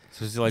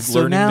like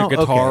learning the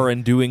guitar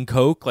and doing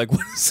coke? Like,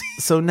 what is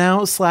he? So now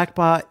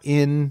Slackbot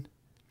in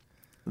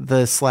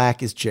the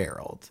Slack is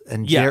Gerald.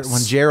 And Yes.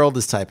 when Gerald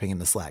is typing in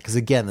the Slack, because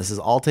again, this is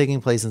all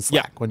taking place in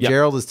Slack. Yeah, When yeah.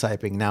 Gerald is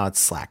typing, now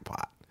it's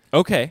Slackbot.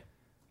 Okay.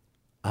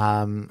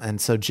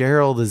 And so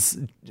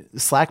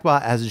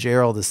Slackbot as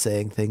Gerald is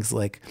saying things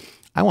like,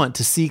 I want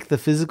to seek the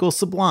physical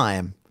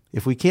sublime.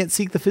 If we can't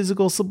seek the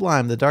physical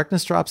sublime, the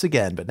darkness drops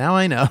again. But now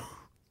I know.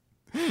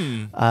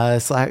 Gerald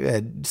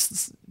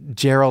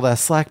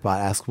asks Slackbot,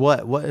 asks,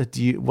 what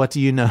do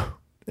you know?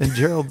 And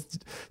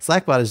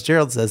Slackbot as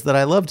Gerald says that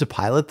I love to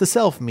pilot the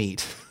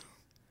self-meet.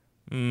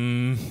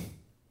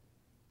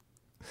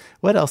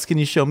 What else can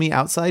you show me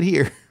outside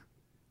here?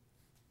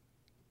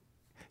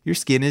 Your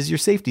skin is your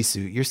safety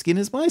suit. Your skin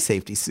is my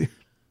safety suit.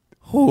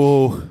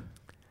 Oh.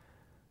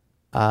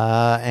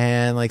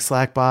 And like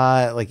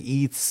Slackbot like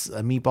eats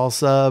a meatball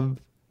sub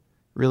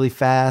really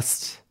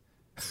fast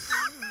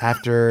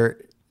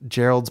after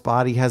Gerald's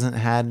body hasn't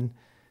had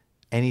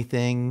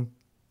anything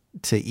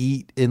to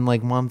eat in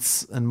like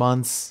months and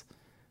months.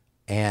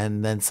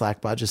 And then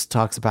Slackbot just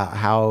talks about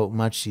how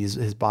much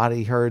his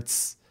body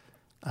hurts.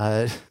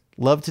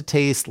 Love to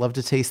taste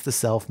the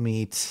self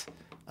meat.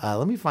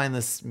 Let me find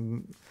this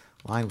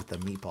line with the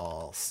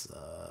meatball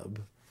sub.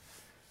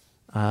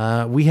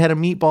 We had a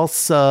meatball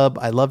sub.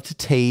 I love to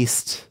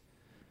taste.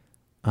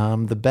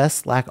 The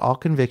best lack all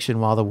conviction,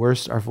 while the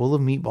worst are full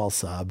of meatball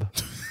sub.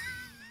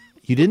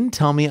 You didn't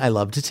tell me I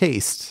love to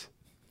taste.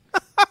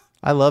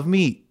 I love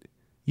meat.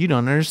 You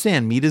don't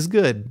understand. Meat is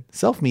good.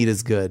 Self meat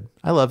is good.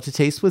 I love to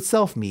taste with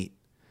self meat.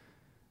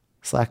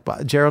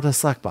 Gerald has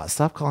Slackbot.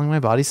 Stop calling my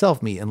body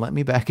self meat and let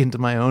me back into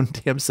my own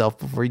damn self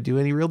before you do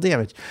any real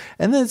damage.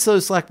 And then so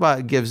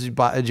Slackbot gives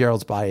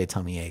Gerald's body a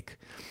tummy ache.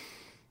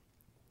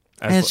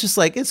 And it's just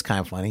like, it's kind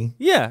of funny.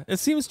 Yeah, it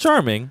seems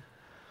charming.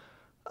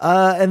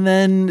 And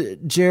then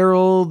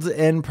Gerald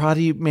and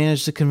Pradeep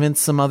managed to convince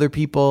some other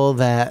people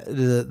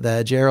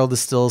that Gerald is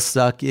still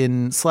stuck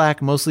in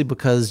Slack, mostly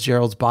because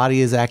Gerald's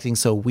body is acting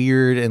so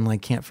weird and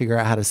like can't figure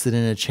out how to sit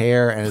in a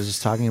chair, and is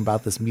just talking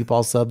about this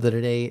meatball sub that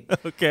it ate.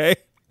 Okay.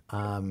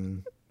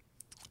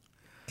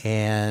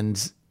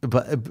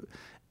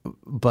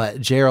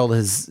 But Gerald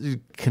has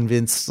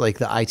convinced like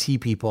the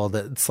IT people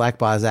that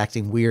Slackbot is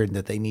acting weird and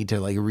that they need to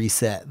like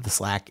reset the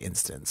Slack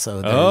instance.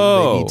 So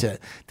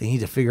they need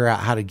to figure out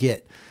how to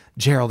get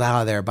Gerald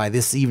out of there by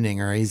this evening,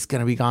 or he's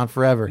going to be gone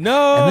forever.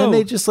 No. And then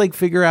they just like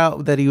figure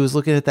out that he was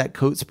looking at that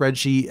coat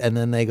spreadsheet, and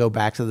then they go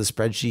back to the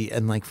spreadsheet,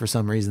 and like for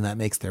some reason that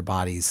makes their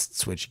bodies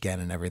switch again,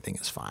 and everything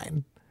is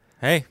fine.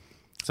 Hey,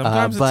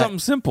 sometimes it's something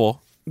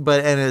simple.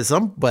 But at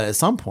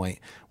some point,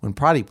 when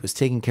Pradeep was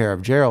taking care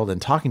of Gerald and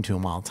talking to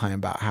him all the time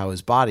about how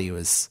his body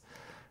was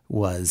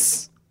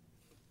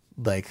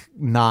like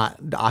not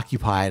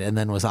occupied and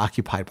then was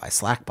occupied by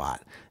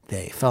Slackbot,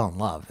 they fell in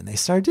love and they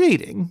started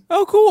dating.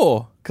 Oh,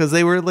 cool. Because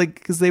they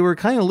were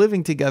kind of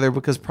living together,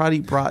 because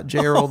Pradeep brought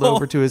Gerald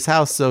over to his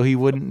house so he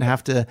wouldn't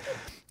have to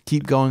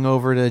keep going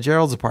over to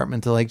Gerald's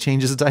apartment to like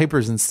change his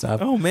diapers and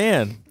stuff. Oh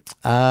man.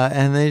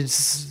 And they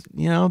just,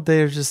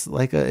 they're just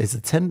like a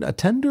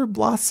tender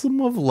blossom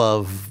of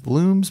love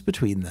blooms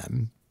between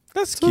them.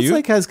 That's So cute. it's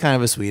like has kind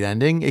of a sweet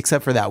ending,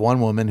 except for that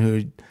one woman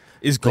who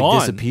is like,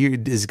 gone.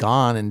 is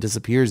gone and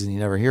disappears, and you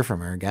never hear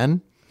from her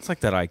again. It's like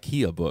that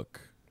IKEA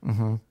book.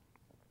 A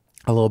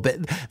little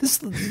bit.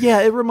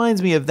 It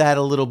reminds me of that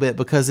a little bit,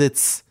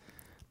 because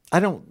I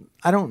don't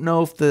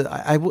know if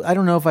I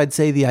don't know if I'd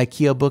say the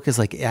IKEA book is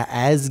like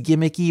as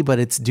gimmicky, but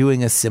it's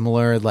doing a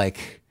similar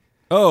like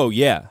Oh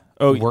yeah.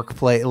 Oh,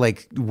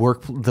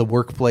 the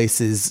workplace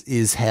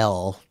is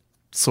hell,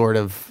 sort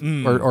of,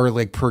 or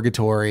like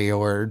purgatory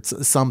or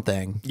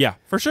something. yeah,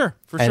 for sure.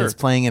 And it's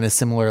playing in a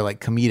similar like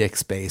comedic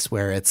space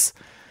where it's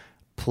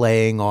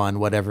playing on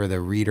whatever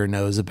the reader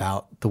knows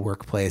about the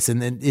workplace,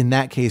 and in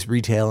that case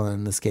retail, and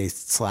in this case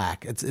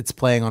Slack. It's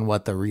playing on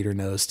what the reader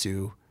knows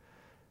to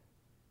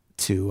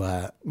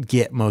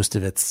get most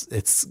of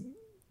its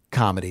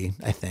comedy,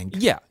 I think.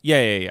 Yeah.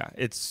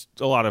 It's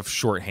a lot of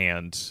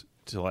shorthand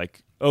to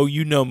like, oh,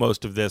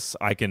 most of this.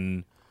 I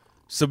can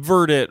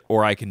subvert it,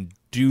 or I can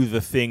do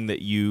the thing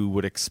that you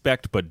would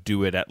expect, but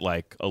do it at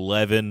like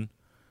 11,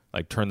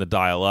 like turn the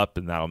dial up,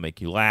 and that'll make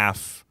you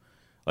laugh.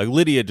 Like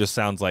Lydia just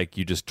sounds like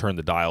you just turn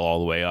the dial all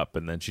the way up,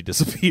 and then she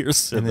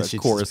disappears in the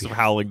chorus of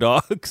howling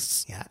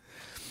dogs. Yeah.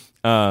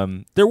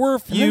 There were a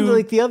few. And then,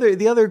 like the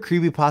other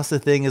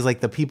creepypasta thing is like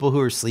the people who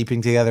are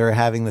sleeping together are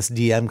having this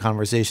DM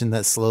conversation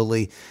that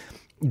slowly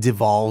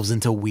devolves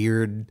into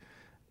weird,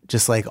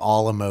 just like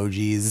all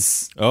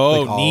emojis.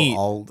 Oh, like neat.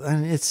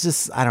 And it's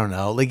just, I don't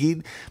know. Like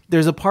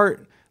there's a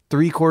part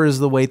 3/4 of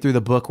the way through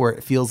the book where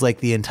it feels like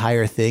the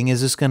entire thing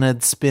is just going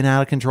to spin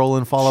out of control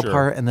and fall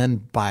apart. And then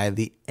by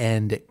the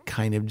end, it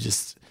kind of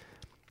just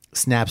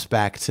snaps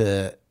back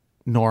to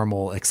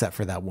normal, except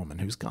for that woman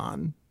who's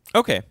gone.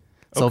 Okay.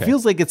 So it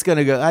feels like it's going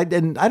to go. I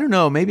don't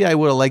know. Maybe I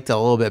would have liked it a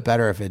little bit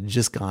better if it had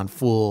just gone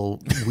full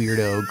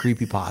weirdo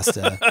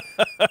creepypasta.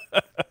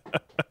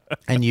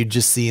 And you'd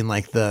just seen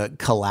like the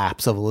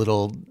collapse of a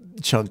little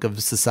chunk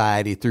of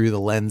society through the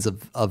lens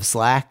of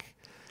Slack.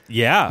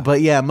 Yeah.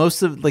 But yeah,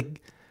 most of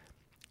like,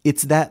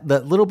 it's that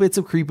little bits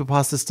of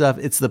creepypasta stuff.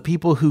 It's the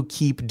people who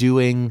keep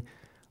doing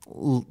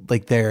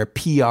like their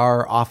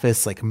PR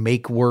office, like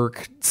make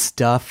work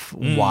stuff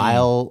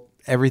while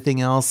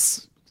everything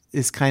else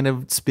is kind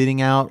of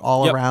spitting out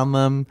all around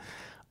them.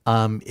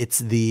 It's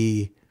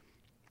the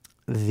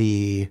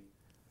like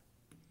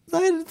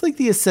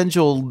the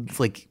essential,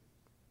 like,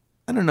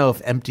 I don't know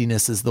if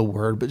emptiness is the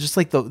word, but just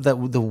like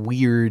the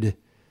weird,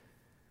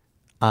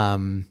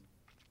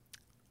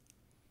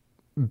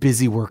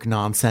 busy work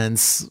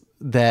nonsense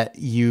that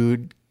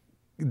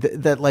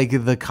that like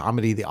the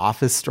comedy The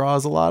Office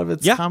draws a lot of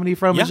its comedy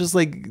from. It's just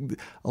like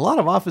a lot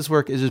of office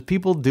work is just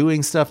people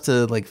doing stuff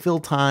to like fill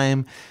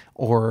time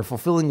or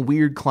fulfilling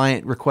weird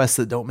client requests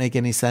that don't make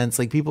any sense.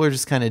 Like people are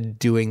just kind of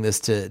doing this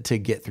to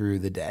get through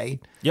the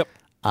day. Yep.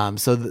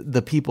 So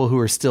the people who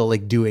are still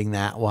like doing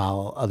that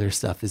while other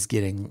stuff is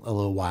getting a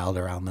little wild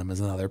around them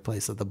is another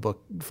place that the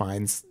book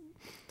finds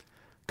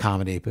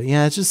comedy. But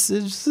yeah, it's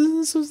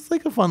just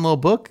like a fun little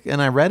book,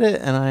 and I read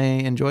it and I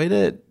enjoyed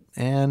it,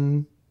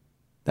 and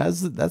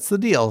that's the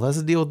deal. That's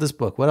the deal with this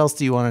book. What else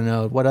do you want to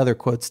know? What other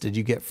quotes did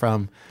you get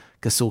from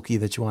Kasulke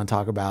that you want to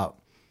talk about?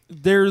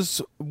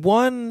 There's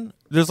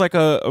like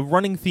a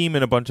running theme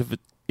in a bunch of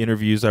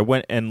interviews. I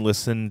went and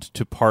listened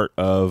to part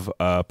of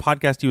a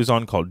podcast he was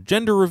on called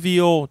Gender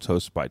Reveal. It's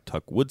hosted by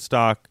Tuck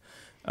Woodstock.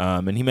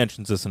 And he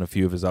mentions this in a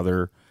few of his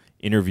other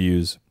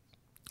interviews.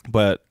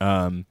 But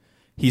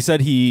he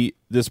said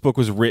this book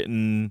was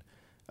written,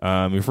 he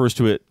refers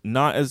to it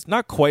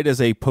not quite as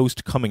a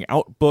post-coming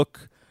out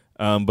book,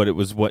 but it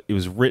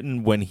was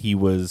written when he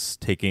was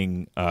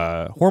taking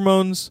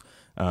hormones.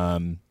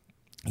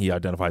 He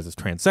identifies as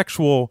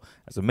transsexual,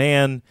 as a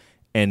man,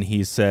 and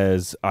he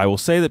says, "I will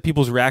say that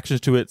people's reactions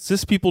to it,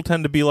 cis people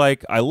tend to be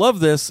like, I love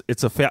this.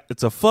 It's a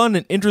fun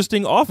and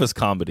interesting office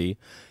comedy."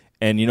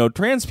 And,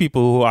 trans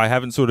people who I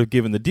haven't sort of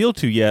given the deal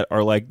to yet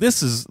are like,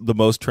 this is the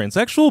most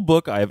transsexual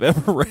book I have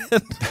ever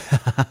read.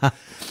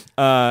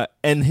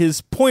 And his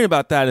point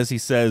about that is he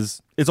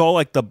says, it's all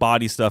like the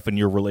body stuff and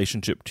your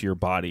relationship to your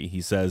body.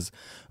 He says,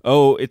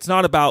 it's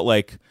not about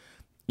like,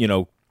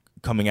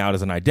 coming out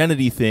as an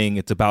identity thing.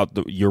 It's about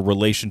your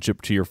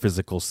relationship to your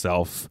physical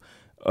self.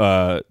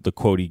 The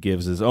quote he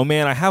gives is, "Oh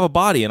man, I have a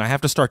body and I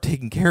have to start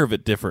taking care of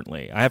it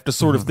differently. I have to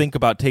sort of think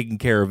about taking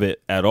care of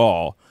it at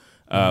all."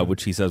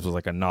 Which he says was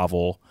like a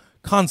novel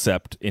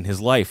concept in his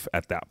life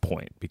at that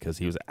point, because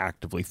he was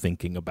actively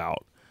thinking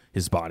about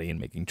his body and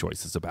making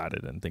choices about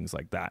it and things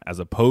like that, as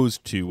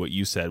opposed to what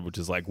you said, which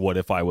is like, what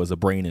if I was a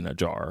brain in a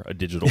jar, a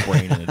digital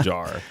brain in a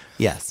jar?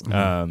 Yes. So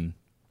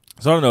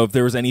I don't know if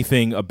there was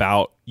anything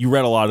about, you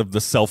read a lot of the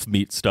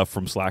self-meet stuff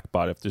from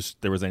Slackbot, if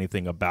there was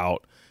anything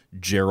about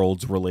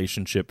Gerald's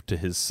relationship to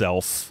his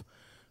self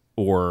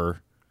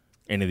or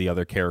any of the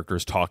other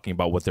characters talking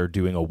about what they're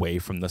doing away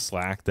from the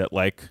Slack that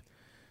like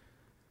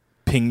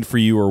pinged for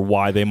you, or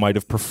why they might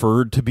have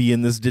preferred to be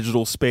in this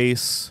digital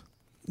space.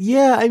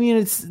 Yeah, I mean,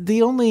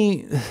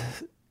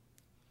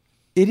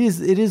 it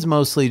is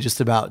mostly just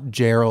about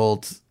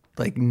Gerald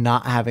like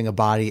not having a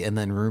body and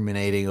then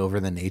ruminating over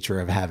the nature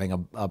of having a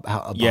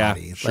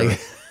body. Sure. Like,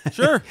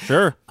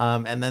 Sure.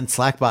 And then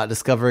Slackbot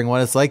discovering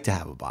what it's like to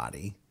have a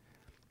body.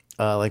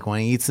 Like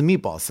when he eats a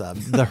meatball sub.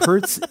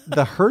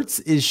 The Hertz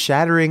is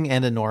shattering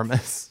and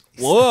enormous.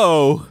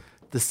 Whoa.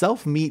 The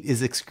self-meet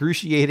is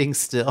excruciating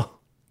still.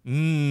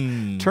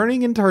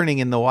 Turning and turning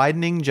in the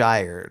widening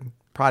gyre.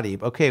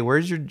 Pradeep, okay,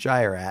 where's your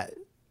gyre at?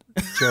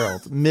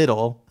 Gerald,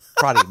 middle.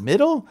 Pradeep,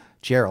 middle?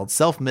 Gerald,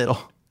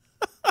 self-middle.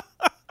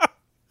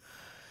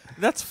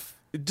 That's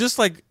just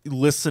like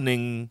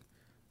listening.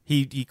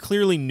 He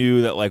clearly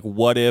knew that, like,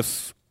 what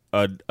if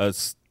a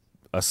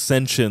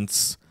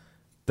sentience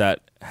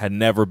that had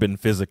never been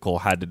physical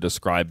had to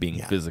describe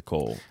being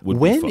physical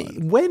would be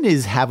fun. When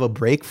is have a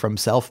break from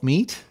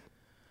self-meet?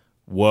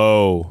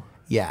 Whoa.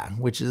 Yeah,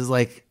 which is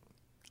like,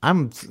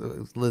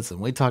 listen,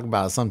 we talk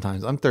about it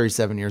sometimes. I'm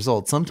 37 years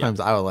old. Sometimes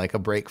I would like a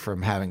break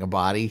from having a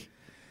body.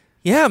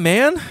 Yeah,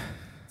 man.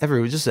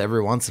 Every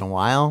once in a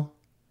while.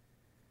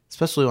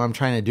 Especially when I'm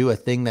trying to do a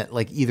thing that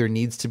like either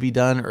needs to be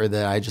done or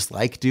that I just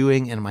like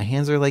doing. And my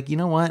hands are like, you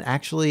know what?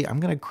 Actually, I'm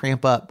going to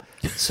cramp up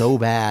so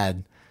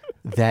bad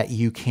that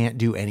you can't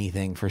do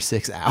anything for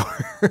 6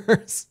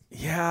 hours.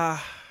 Yeah.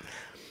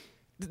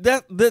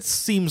 That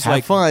seems Have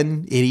like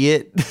fun,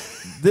 idiot.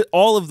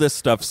 All of this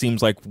stuff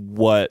seems like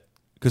what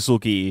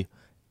Kasulke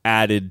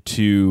added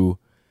to,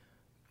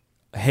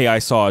 hey, I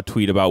saw a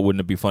tweet about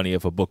wouldn't it be funny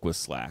if a book was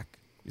Slack.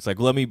 He's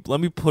like, let me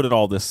put in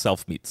all this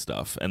self-meet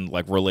stuff and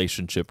like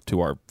relationship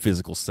to our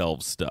physical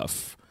selves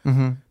stuff.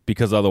 Mm-hmm.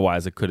 Because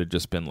otherwise it could have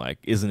just been like,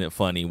 isn't it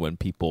funny when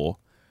people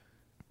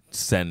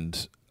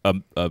send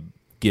a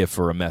GIF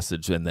or a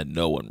message and then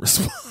no one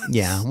responds?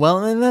 Yeah,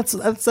 well, and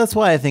that's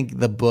why I think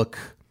the book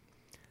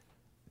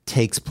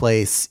takes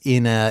place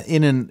in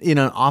an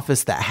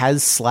office that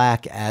has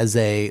Slack as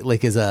a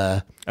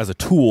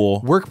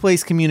tool,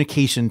 workplace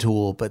communication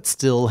tool, but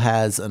still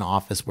has an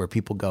office where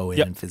people go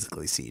in and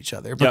physically see each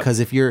other. Because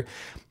if you're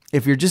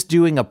just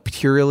doing a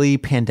purely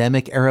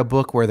pandemic era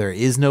book where there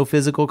is no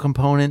physical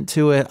component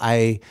to it,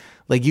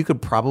 you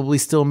could probably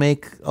still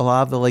make a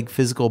lot of the like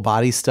physical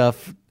body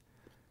stuff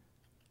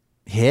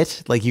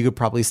hit. Like you could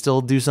probably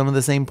still do some of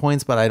the same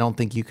points, but I don't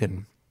think you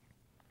can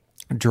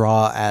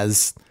draw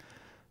as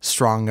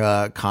strong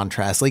a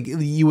contrast. Like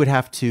you would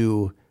have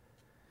to,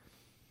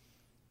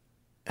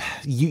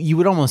 you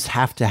would almost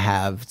have to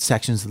have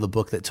sections of the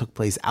book that took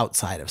place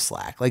outside of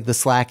Slack. Like the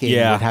slacking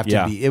would have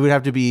to be, it would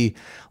have to be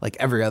like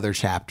every other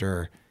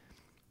chapter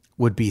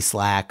would be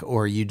Slack,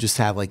 or you just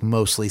have like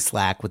mostly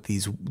Slack with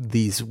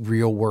these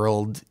real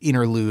world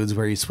interludes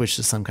where you switch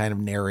to some kind of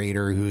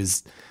narrator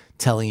who's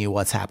telling you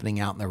what's happening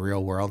out in the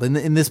real world. And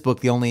in this book,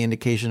 the only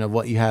indication of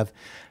what you have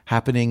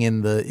happening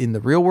in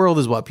the real world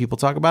is what people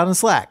talk about in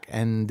Slack.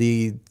 And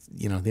the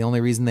only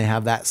reason they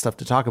have that stuff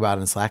to talk about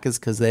in Slack is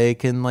because they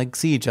can like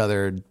see each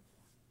other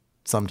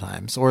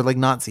sometimes, or like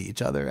not see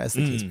each other, as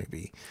the case may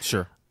be.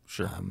 Sure.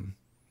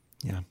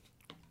 Yeah.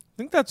 I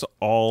think that's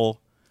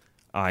all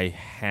I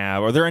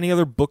have. Are there any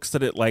other books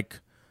that it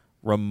like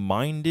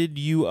reminded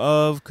you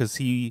of? Because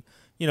he's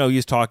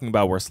talking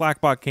about where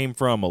Slackbot came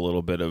from, a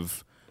little bit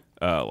of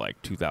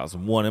like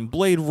 2001 and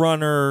Blade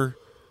Runner,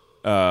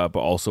 but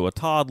also a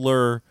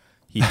toddler.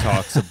 He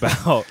talks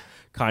about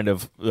kind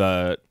of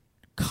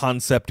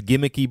concept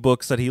gimmicky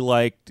books that he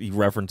liked. He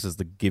references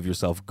the Give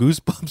Yourself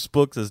Goosebumps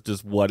books as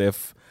just what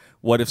if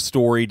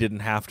story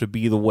didn't have to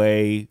be the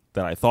way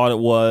that I thought it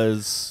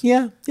was.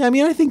 Yeah. I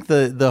mean, I think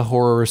the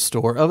horror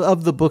store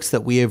of the books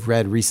that we have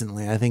read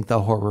recently, I think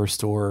the horror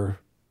store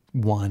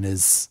one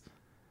is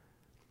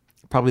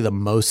probably the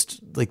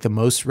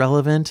most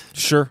relevant.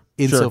 Sure.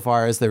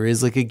 Insofar as there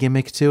is like a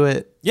gimmick to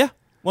it. Yeah.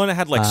 Well, and it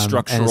had like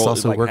structural, and it's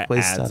also like,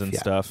 workplace ads stuff and yeah.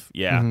 stuff.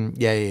 Yeah.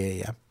 Mm-hmm.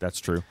 Yeah. That's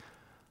true.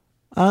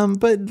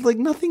 But like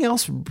nothing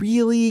else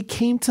really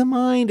came to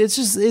mind.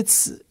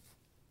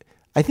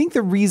 I think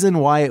the reason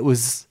why it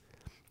was,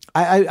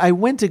 I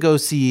went to go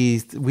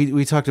see,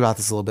 we talked about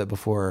this a little bit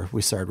before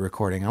we started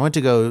recording. I went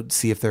to go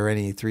see if there were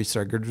any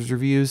 3-star Goodreads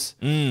reviews.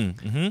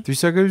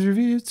 3-star Goodreads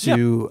reviews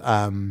to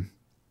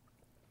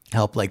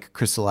help like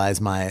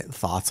crystallize my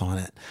thoughts on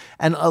it.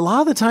 And a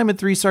lot of the time at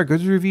 3-star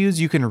Goodreads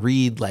reviews, you can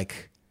read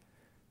like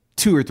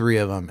 2 or 3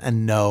 of them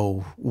and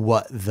know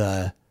what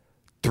the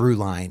through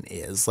line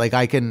is. Like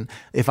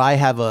if I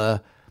have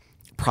a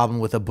problem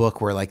with a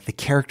book where like the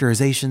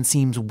characterization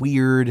seems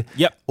weird,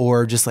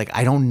 or just like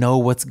I don't know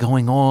what's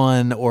going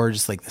on, or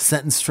just like the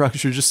sentence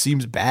structure just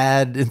seems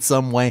bad in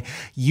some way,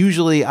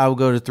 usually I'll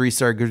go to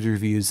 3-star Goodreads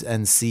reviews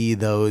and see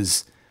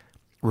those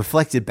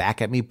reflected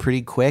back at me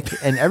pretty quick.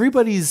 And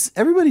everybody's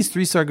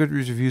 3-star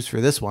Goodreads reviews for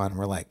this one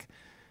were like,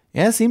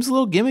 yeah, it seems a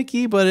little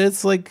gimmicky, but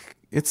it's like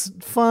it's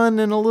fun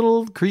and a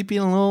little creepy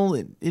and a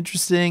little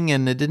interesting,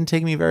 and it didn't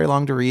take me very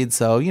long to read,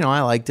 so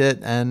I liked it,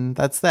 and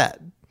that's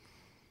that.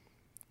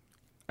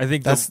 I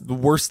think the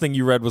worst thing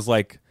you read was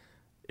like,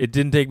 it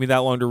didn't take me that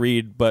long to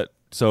read, but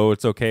so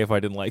it's okay if I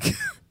didn't like it.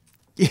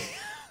 Yeah,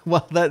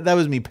 well, that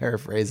was me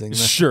paraphrasing.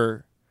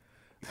 Sure.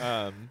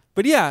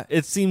 But yeah,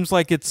 it seems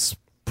like it's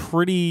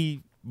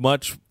pretty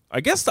much, I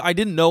guess I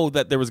didn't know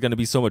that there was going to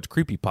be so much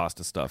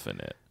creepypasta stuff in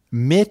it.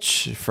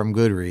 Mitch from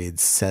Goodreads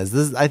says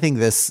this. I think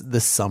this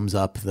sums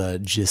up the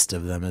gist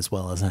of them as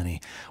well as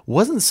any.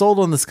 Wasn't sold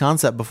on this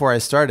concept before I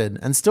started,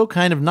 and still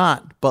kind of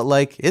not. But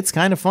like, it's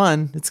kind of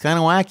fun. It's kind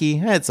of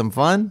wacky. I had some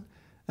fun.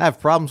 I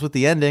have problems with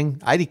the ending.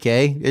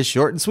 IDK is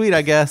short and sweet,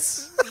 I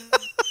guess.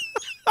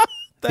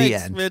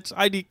 Thanks, Mitch.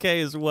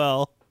 IDK as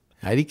well.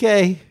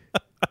 IDK.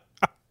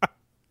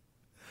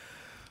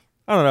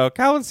 I don't know.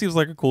 Calvin seems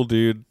like a cool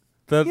dude.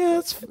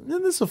 This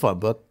is a fun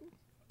book.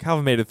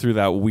 Calvin made it through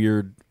that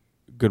weird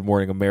Good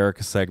Morning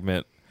America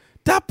segment.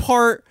 That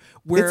part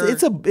where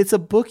it's a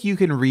book you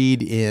can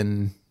read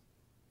in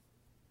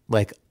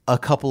like a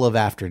couple of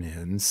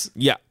afternoons.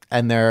 Yeah.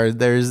 And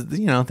there's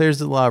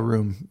a lot of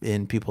room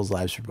in people's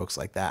lives for books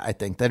like that, I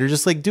think, that are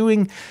just like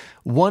doing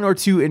 1 or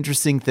 2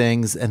 interesting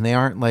things, and they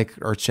aren't like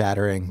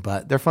earth-shattering,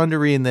 but they're fun to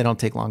read and they don't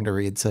take long to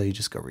read, so you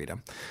just go read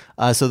them.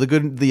 So the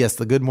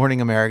Good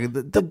Morning America,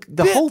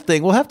 the whole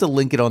thing, we'll have to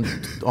link it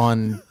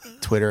on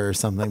Twitter or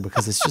something,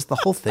 because it's just, the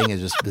whole thing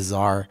is just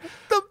bizarre.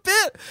 The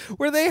bit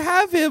where they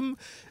have him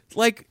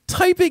like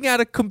typing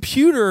at a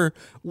computer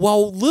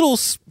while little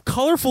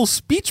colorful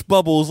speech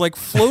bubbles like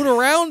float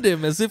around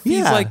him as if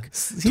he's talking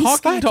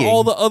slacking to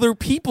all the other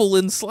people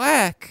in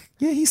Slack.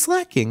 Yeah, he's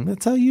slacking.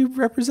 That's how you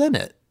represent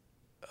it.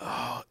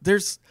 Oh,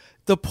 there's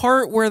the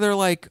part where they're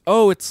like,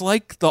 oh, it's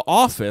like The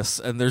Office,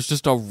 and there's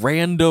just a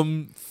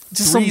random...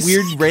 Just some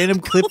weird random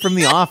clip from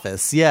The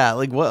Office. Yeah,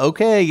 like, what?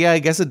 Okay, yeah, I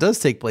guess it does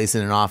take place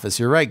in an office.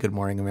 You're right, Good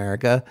Morning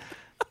America.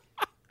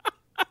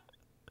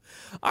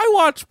 I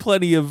watch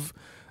plenty of...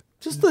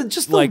 Just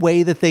the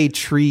way that they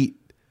treat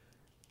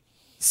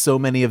so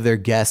many of their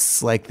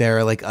guests like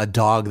they're like a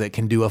dog that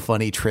can do a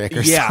funny trick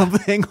or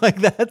something. Like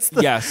that's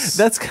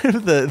kind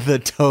of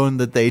the tone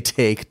that they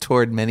take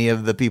toward many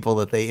of the people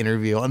that they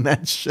interview on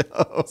that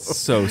show.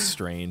 So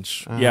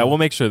strange. Yeah, we'll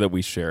make sure that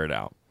we share it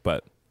out.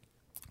 But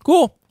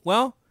cool.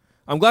 Well,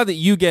 I'm glad that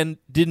you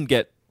didn't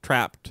get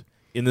trapped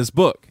in this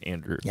book,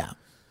 Andrew. Yeah.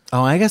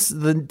 Oh, I guess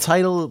the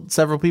title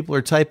several people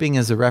are typing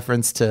is a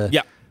reference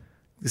to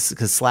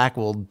because Slack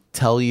will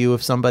tell you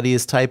if somebody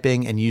is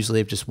typing, and usually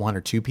if just one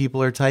or two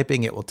people are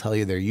typing, it will tell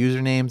you their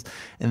usernames.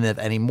 And if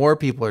any more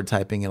people are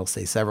typing, it'll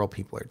say several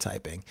people are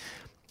typing.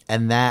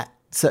 And that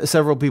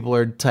several people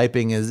are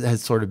typing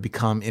has sort of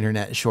become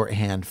internet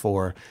shorthand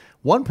for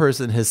one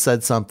person has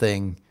said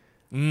something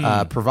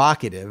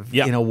provocative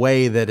in a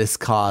way that has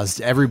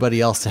caused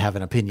everybody else to have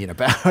an opinion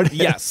about it.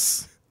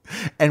 Yes.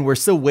 And we're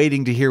still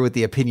waiting to hear what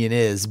the opinion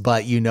is,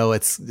 but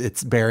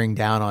it's bearing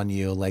down on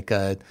you like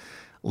the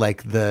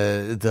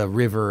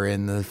river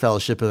in the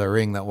Fellowship of the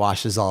Ring that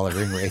washes all the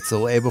ring wraiths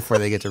away before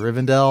they get to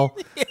Rivendell.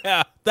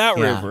 Yeah, that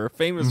river,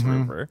 famous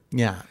river.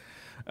 Yeah.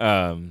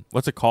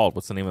 What's it called?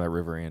 What's the name of that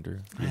river, Andrew?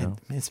 You know?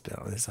 It's been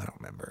on this. I don't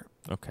remember.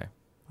 Okay.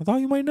 I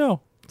thought you might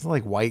know. It's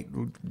like white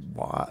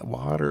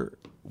water.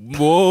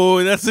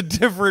 Whoa, that's a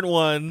different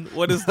one.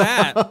 What is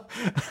that?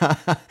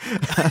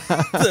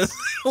 That's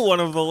one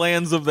of the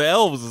lands of the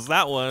elves is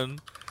that one.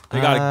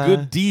 They got a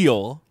good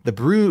deal. The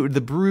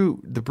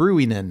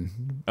Brewinen.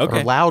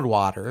 Okay. Or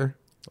Loudwater.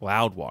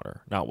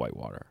 Loudwater, not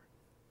Whitewater.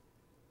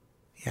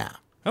 Yeah.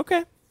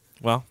 Okay.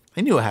 Well,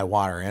 I knew it had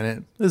water in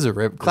it. This is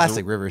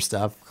classic river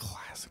stuff.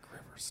 Classic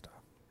river stuff.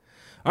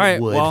 All right.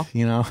 Wood, well,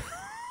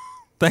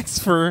 thanks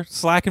for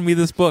slacking me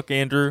this book,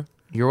 Andrew.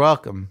 You're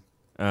welcome.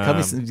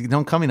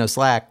 Don't cut me no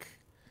slack.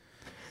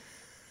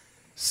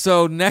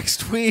 So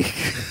next week,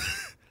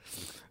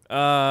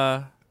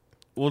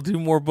 we'll do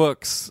more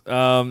books.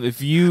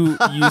 If you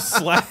use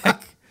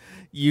Slack,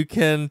 you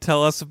can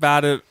tell us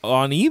about it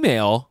on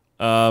email,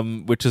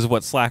 which is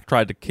what Slack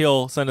tried to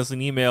kill. Send us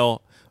an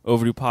email,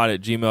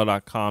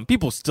 overduepod@gmail.com.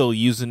 People still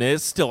using it.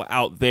 It's still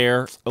out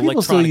there.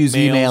 People still use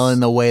email in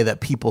the way that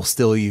people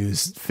still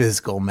use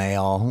physical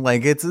mail.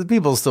 Like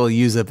people still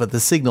use it, but the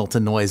signal to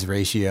noise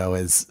ratio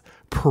is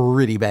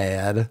pretty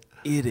bad.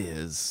 It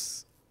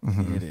is.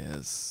 Mm-hmm. It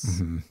is.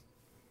 Mm-hmm.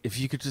 If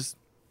you could just...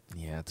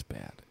 Yeah, it's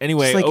bad.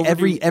 Anyway, it's like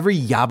every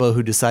yabo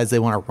who decides they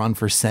want to run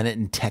for Senate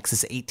in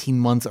Texas 18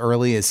 months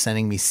early is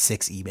sending me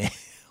 6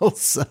 emails.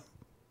 So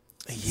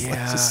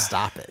just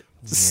stop it.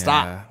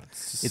 Stop.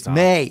 It's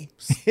May.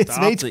 It's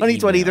May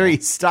 2023.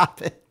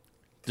 Stop it.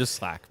 Just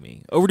Slack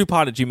me.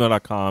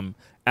 overduepod@gmail.com,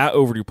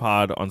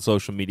 @overduepod on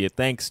social media.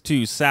 Thanks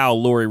to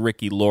Sal, Lori,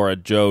 Ricky, Laura,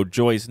 Joe,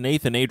 Joyce,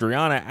 Nathan,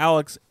 Adriana,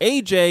 Alex,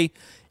 AJ,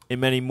 and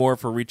many more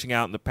for reaching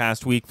out in the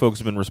past week. Folks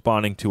have been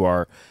responding to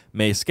our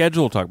May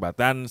schedule. We'll talk about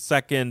that in a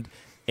second.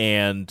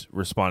 And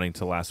responding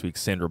to last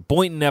week's Sandra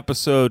Boynton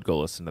episode. Go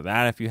listen to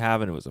that if you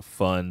haven't. It was a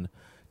fun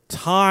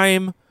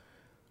time.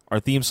 Our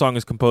theme song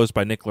is composed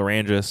by Nick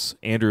Larangis.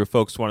 Andrew, if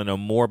folks want to know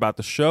more about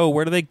the show,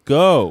 where do they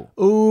go?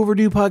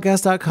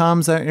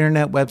 OverduePodcast.com is our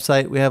internet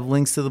website. We have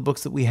links to the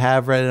books that we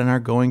have read and are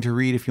going to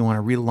read if you want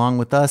to read along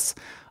with us.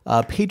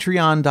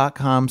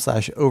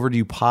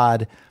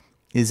 Patreon.com/overduepod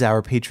is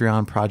our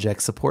Patreon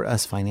project. Support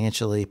us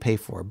financially, pay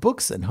for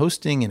books and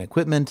hosting and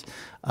equipment.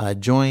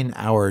 Join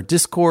our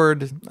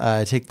Discord.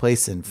 Take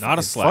place in not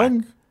a Slack.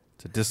 Fun.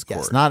 It's a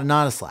Discord. Yes,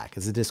 not a Slack.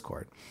 It's a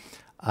Discord.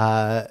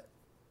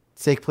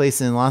 Take place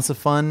in lots of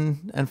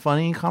fun and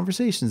funny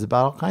conversations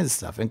about all kinds of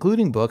stuff,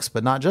 including books,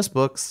 but not just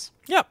books.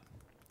 Yep.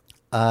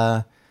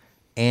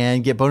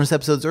 And get bonus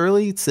episodes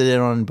early. Sit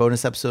in on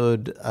bonus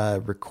episode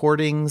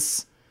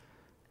recordings.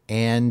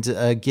 And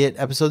get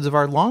episodes of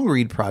our long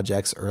read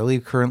projects early.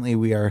 Currently,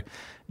 we are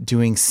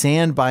doing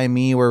Sand by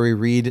Me, where we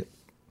read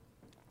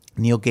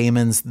Neil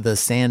Gaiman's The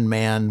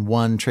Sandman,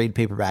 one trade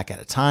paperback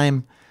at a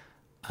time.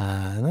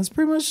 And that's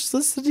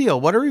the deal.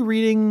 What are we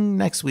reading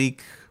next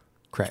week,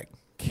 Craig?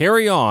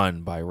 Carry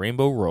On by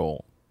Rainbow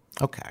Roll.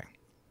 Okay.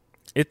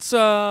 It's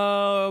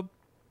a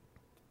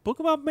book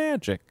about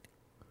magic.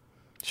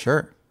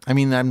 Sure. I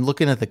mean, I'm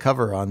looking at the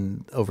cover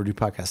on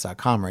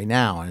overduepodcast.com right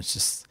now, and it's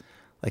just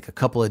like a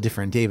couple of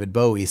different David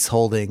Bowies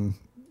holding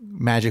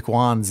magic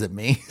wands at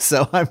me.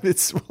 So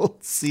we'll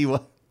see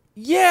what.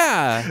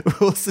 Yeah,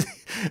 we'll see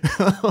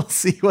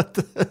what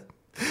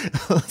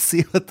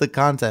the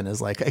content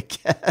is like, I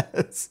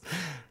guess.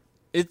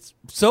 It's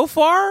so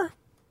far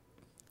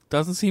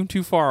doesn't seem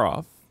too far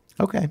off.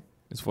 Okay,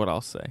 is what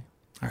I'll say.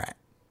 All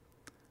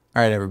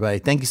right, everybody.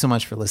 Thank you so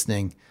much for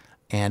listening.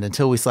 And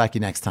until we slack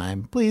you next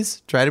time,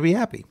 please try to be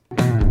happy.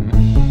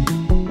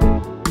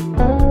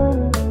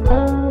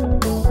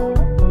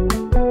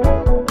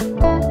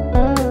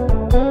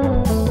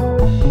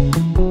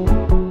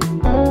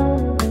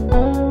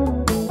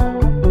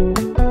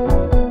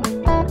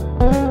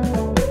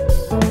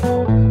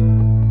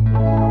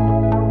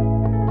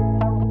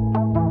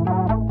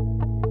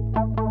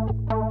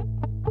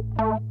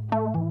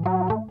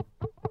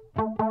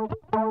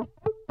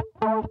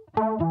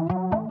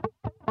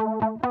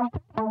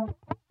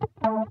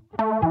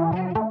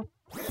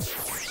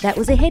 That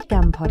was a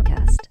HeadGum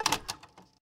podcast.